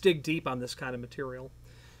 Always dig deep on this kind of material.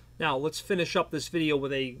 Now let's finish up this video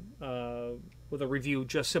with a review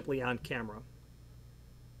just simply on camera.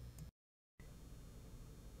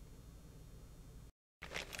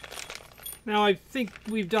 Now I think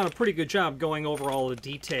we've done a pretty good job going over all the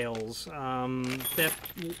details.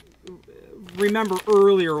 Remember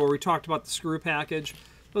earlier where we talked about the screw package?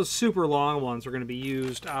 Those super long ones are going to be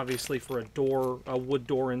used obviously for a wood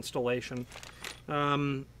door installation.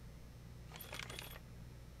 Yeah,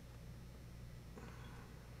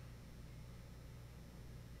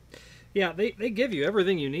 they give you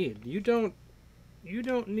everything you need. You don't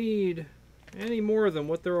need any more than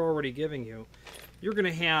what they're already giving you. You're going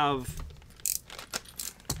to have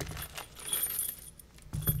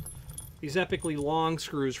these epically long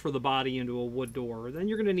screws for the body into a wood door. Then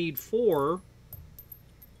you're going to need 4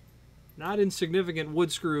 not insignificant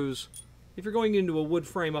wood screws if you're going into a wood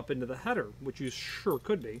frame up into the header, which you sure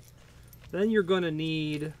could be. Then you're going to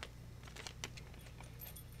need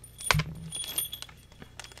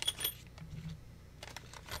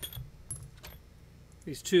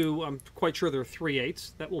these 2, I'm quite sure they're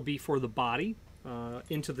 3/8. That will be for the body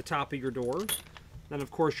into the top of your door. Then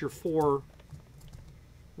of course your 4,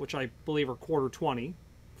 which I believe are 1/4 20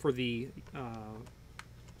 for the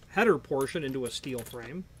header portion into a steel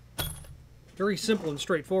frame. Very simple and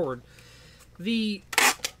straightforward. The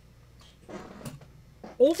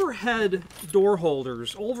Overhead door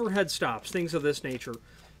holders, overhead stops, things of this nature,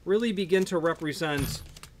 really begin to represent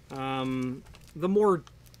the more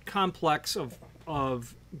complex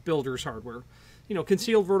of builders' hardware. You know,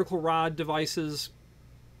 concealed vertical rod devices,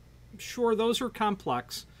 sure, those are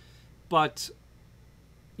complex, but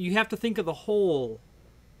you have to think of the whole.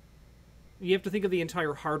 You have to think of the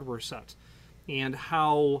entire hardware set and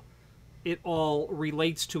how it all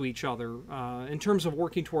relates to each other in terms of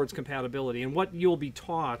working towards compatibility. And what you'll be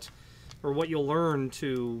taught, or what you'll learn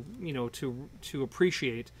to, you know, to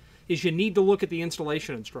appreciate, is you need to look at the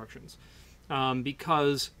installation instructions,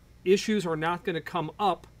 because issues are not going to come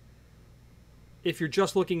up if you're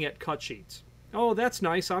just looking at cut sheets. Oh, that's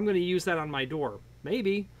nice, I'm going to use that on my door.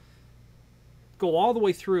 Maybe. Go all the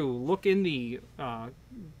way through, look in the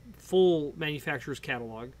full manufacturer's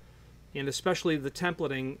catalog, and especially the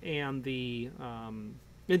templating and the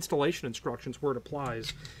installation instructions where it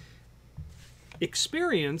applies.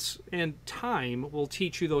 Experience and time will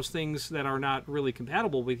teach you those things that are not really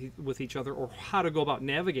compatible with each other, or how to go about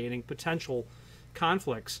navigating potential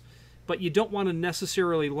conflicts. But you don't want to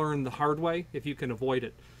necessarily learn the hard way if you can avoid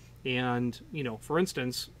it. And, you know, for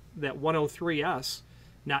instance, that 103S,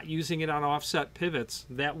 not using it on offset pivots,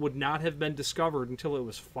 that would not have been discovered until it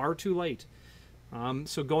was far too late.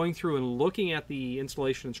 So going through and looking at the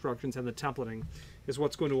installation instructions and the templating is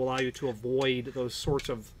what's going to allow you to avoid those sorts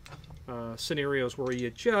of scenarios where you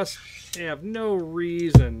just have no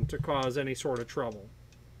reason to cause any sort of trouble.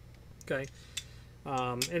 Okay?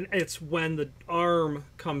 And it's when the arm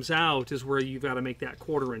comes out is where you've got to make that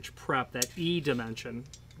 1/4 inch prep, that E dimension.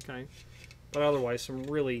 Okay? But otherwise, some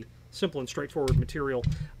really simple and straightforward material.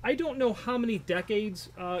 I don't know how many decades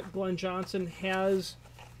Glynn Johnson has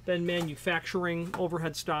been manufacturing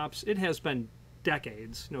overhead stops. It has been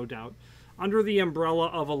decades, no doubt, under the umbrella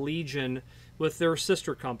of Allegion with their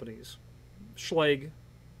sister companies, Schlage,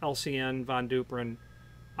 LCN, Von Duprin,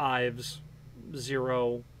 Ives,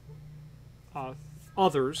 Zero,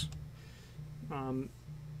 others.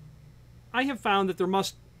 I have found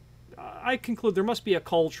that I conclude there must be a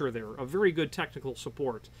culture there of very good technical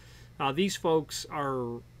support. These folks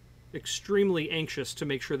are extremely anxious to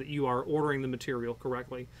make sure that you are ordering the material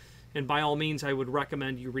correctly. And by all means, I would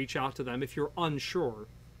recommend you reach out to them if you're unsure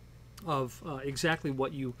of exactly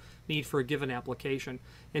what you need for a given application.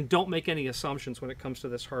 And don't make any assumptions when it comes to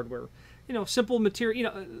this hardware. You know, simple material, you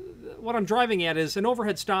know, what I'm driving at is an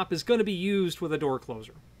overhead stop is going to be used with a door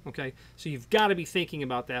closer. Okay? So you've got to be thinking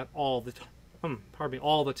about that all the time.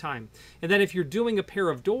 All the time. And then if you're doing a pair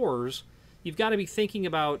of doors, you've got to be thinking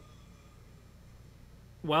about,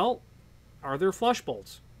 well, are there flush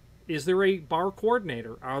bolts? Is there a bar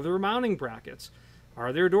coordinator? Are there mounting brackets?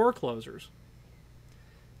 Are there door closers?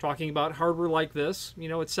 Talking about hardware like this, you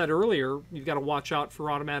know, it said earlier, you've got to watch out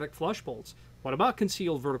for automatic flush bolts. What about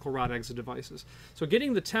concealed vertical rod exit devices? So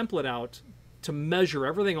getting the template out to measure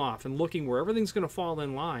everything off and looking where everything's going to fall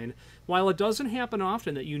in line, while it doesn't happen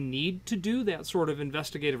often that you need to do that sort of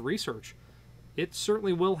investigative research, it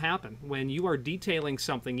certainly will happen when you are detailing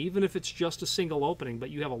something, even if it's just a single opening, but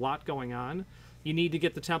you have a lot going on. You need to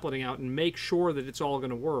get the templating out and make sure that it's all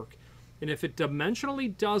going to work. And if it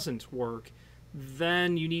dimensionally doesn't work,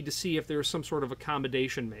 then you need to see if there's some sort of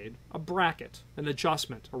accommodation made, a bracket, an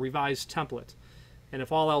adjustment, a revised template. And if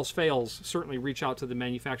all else fails, certainly reach out to the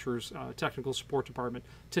manufacturer's technical support department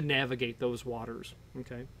to navigate those waters.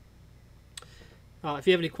 Okay. If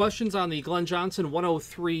you have any questions on the Glynn Johnson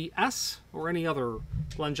 103S or any other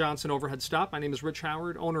Glynn Johnson overhead stop, my name is Rich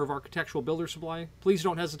Howard, owner of Architectural Builder Supply. Please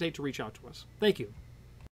don't hesitate to reach out to us. Thank you.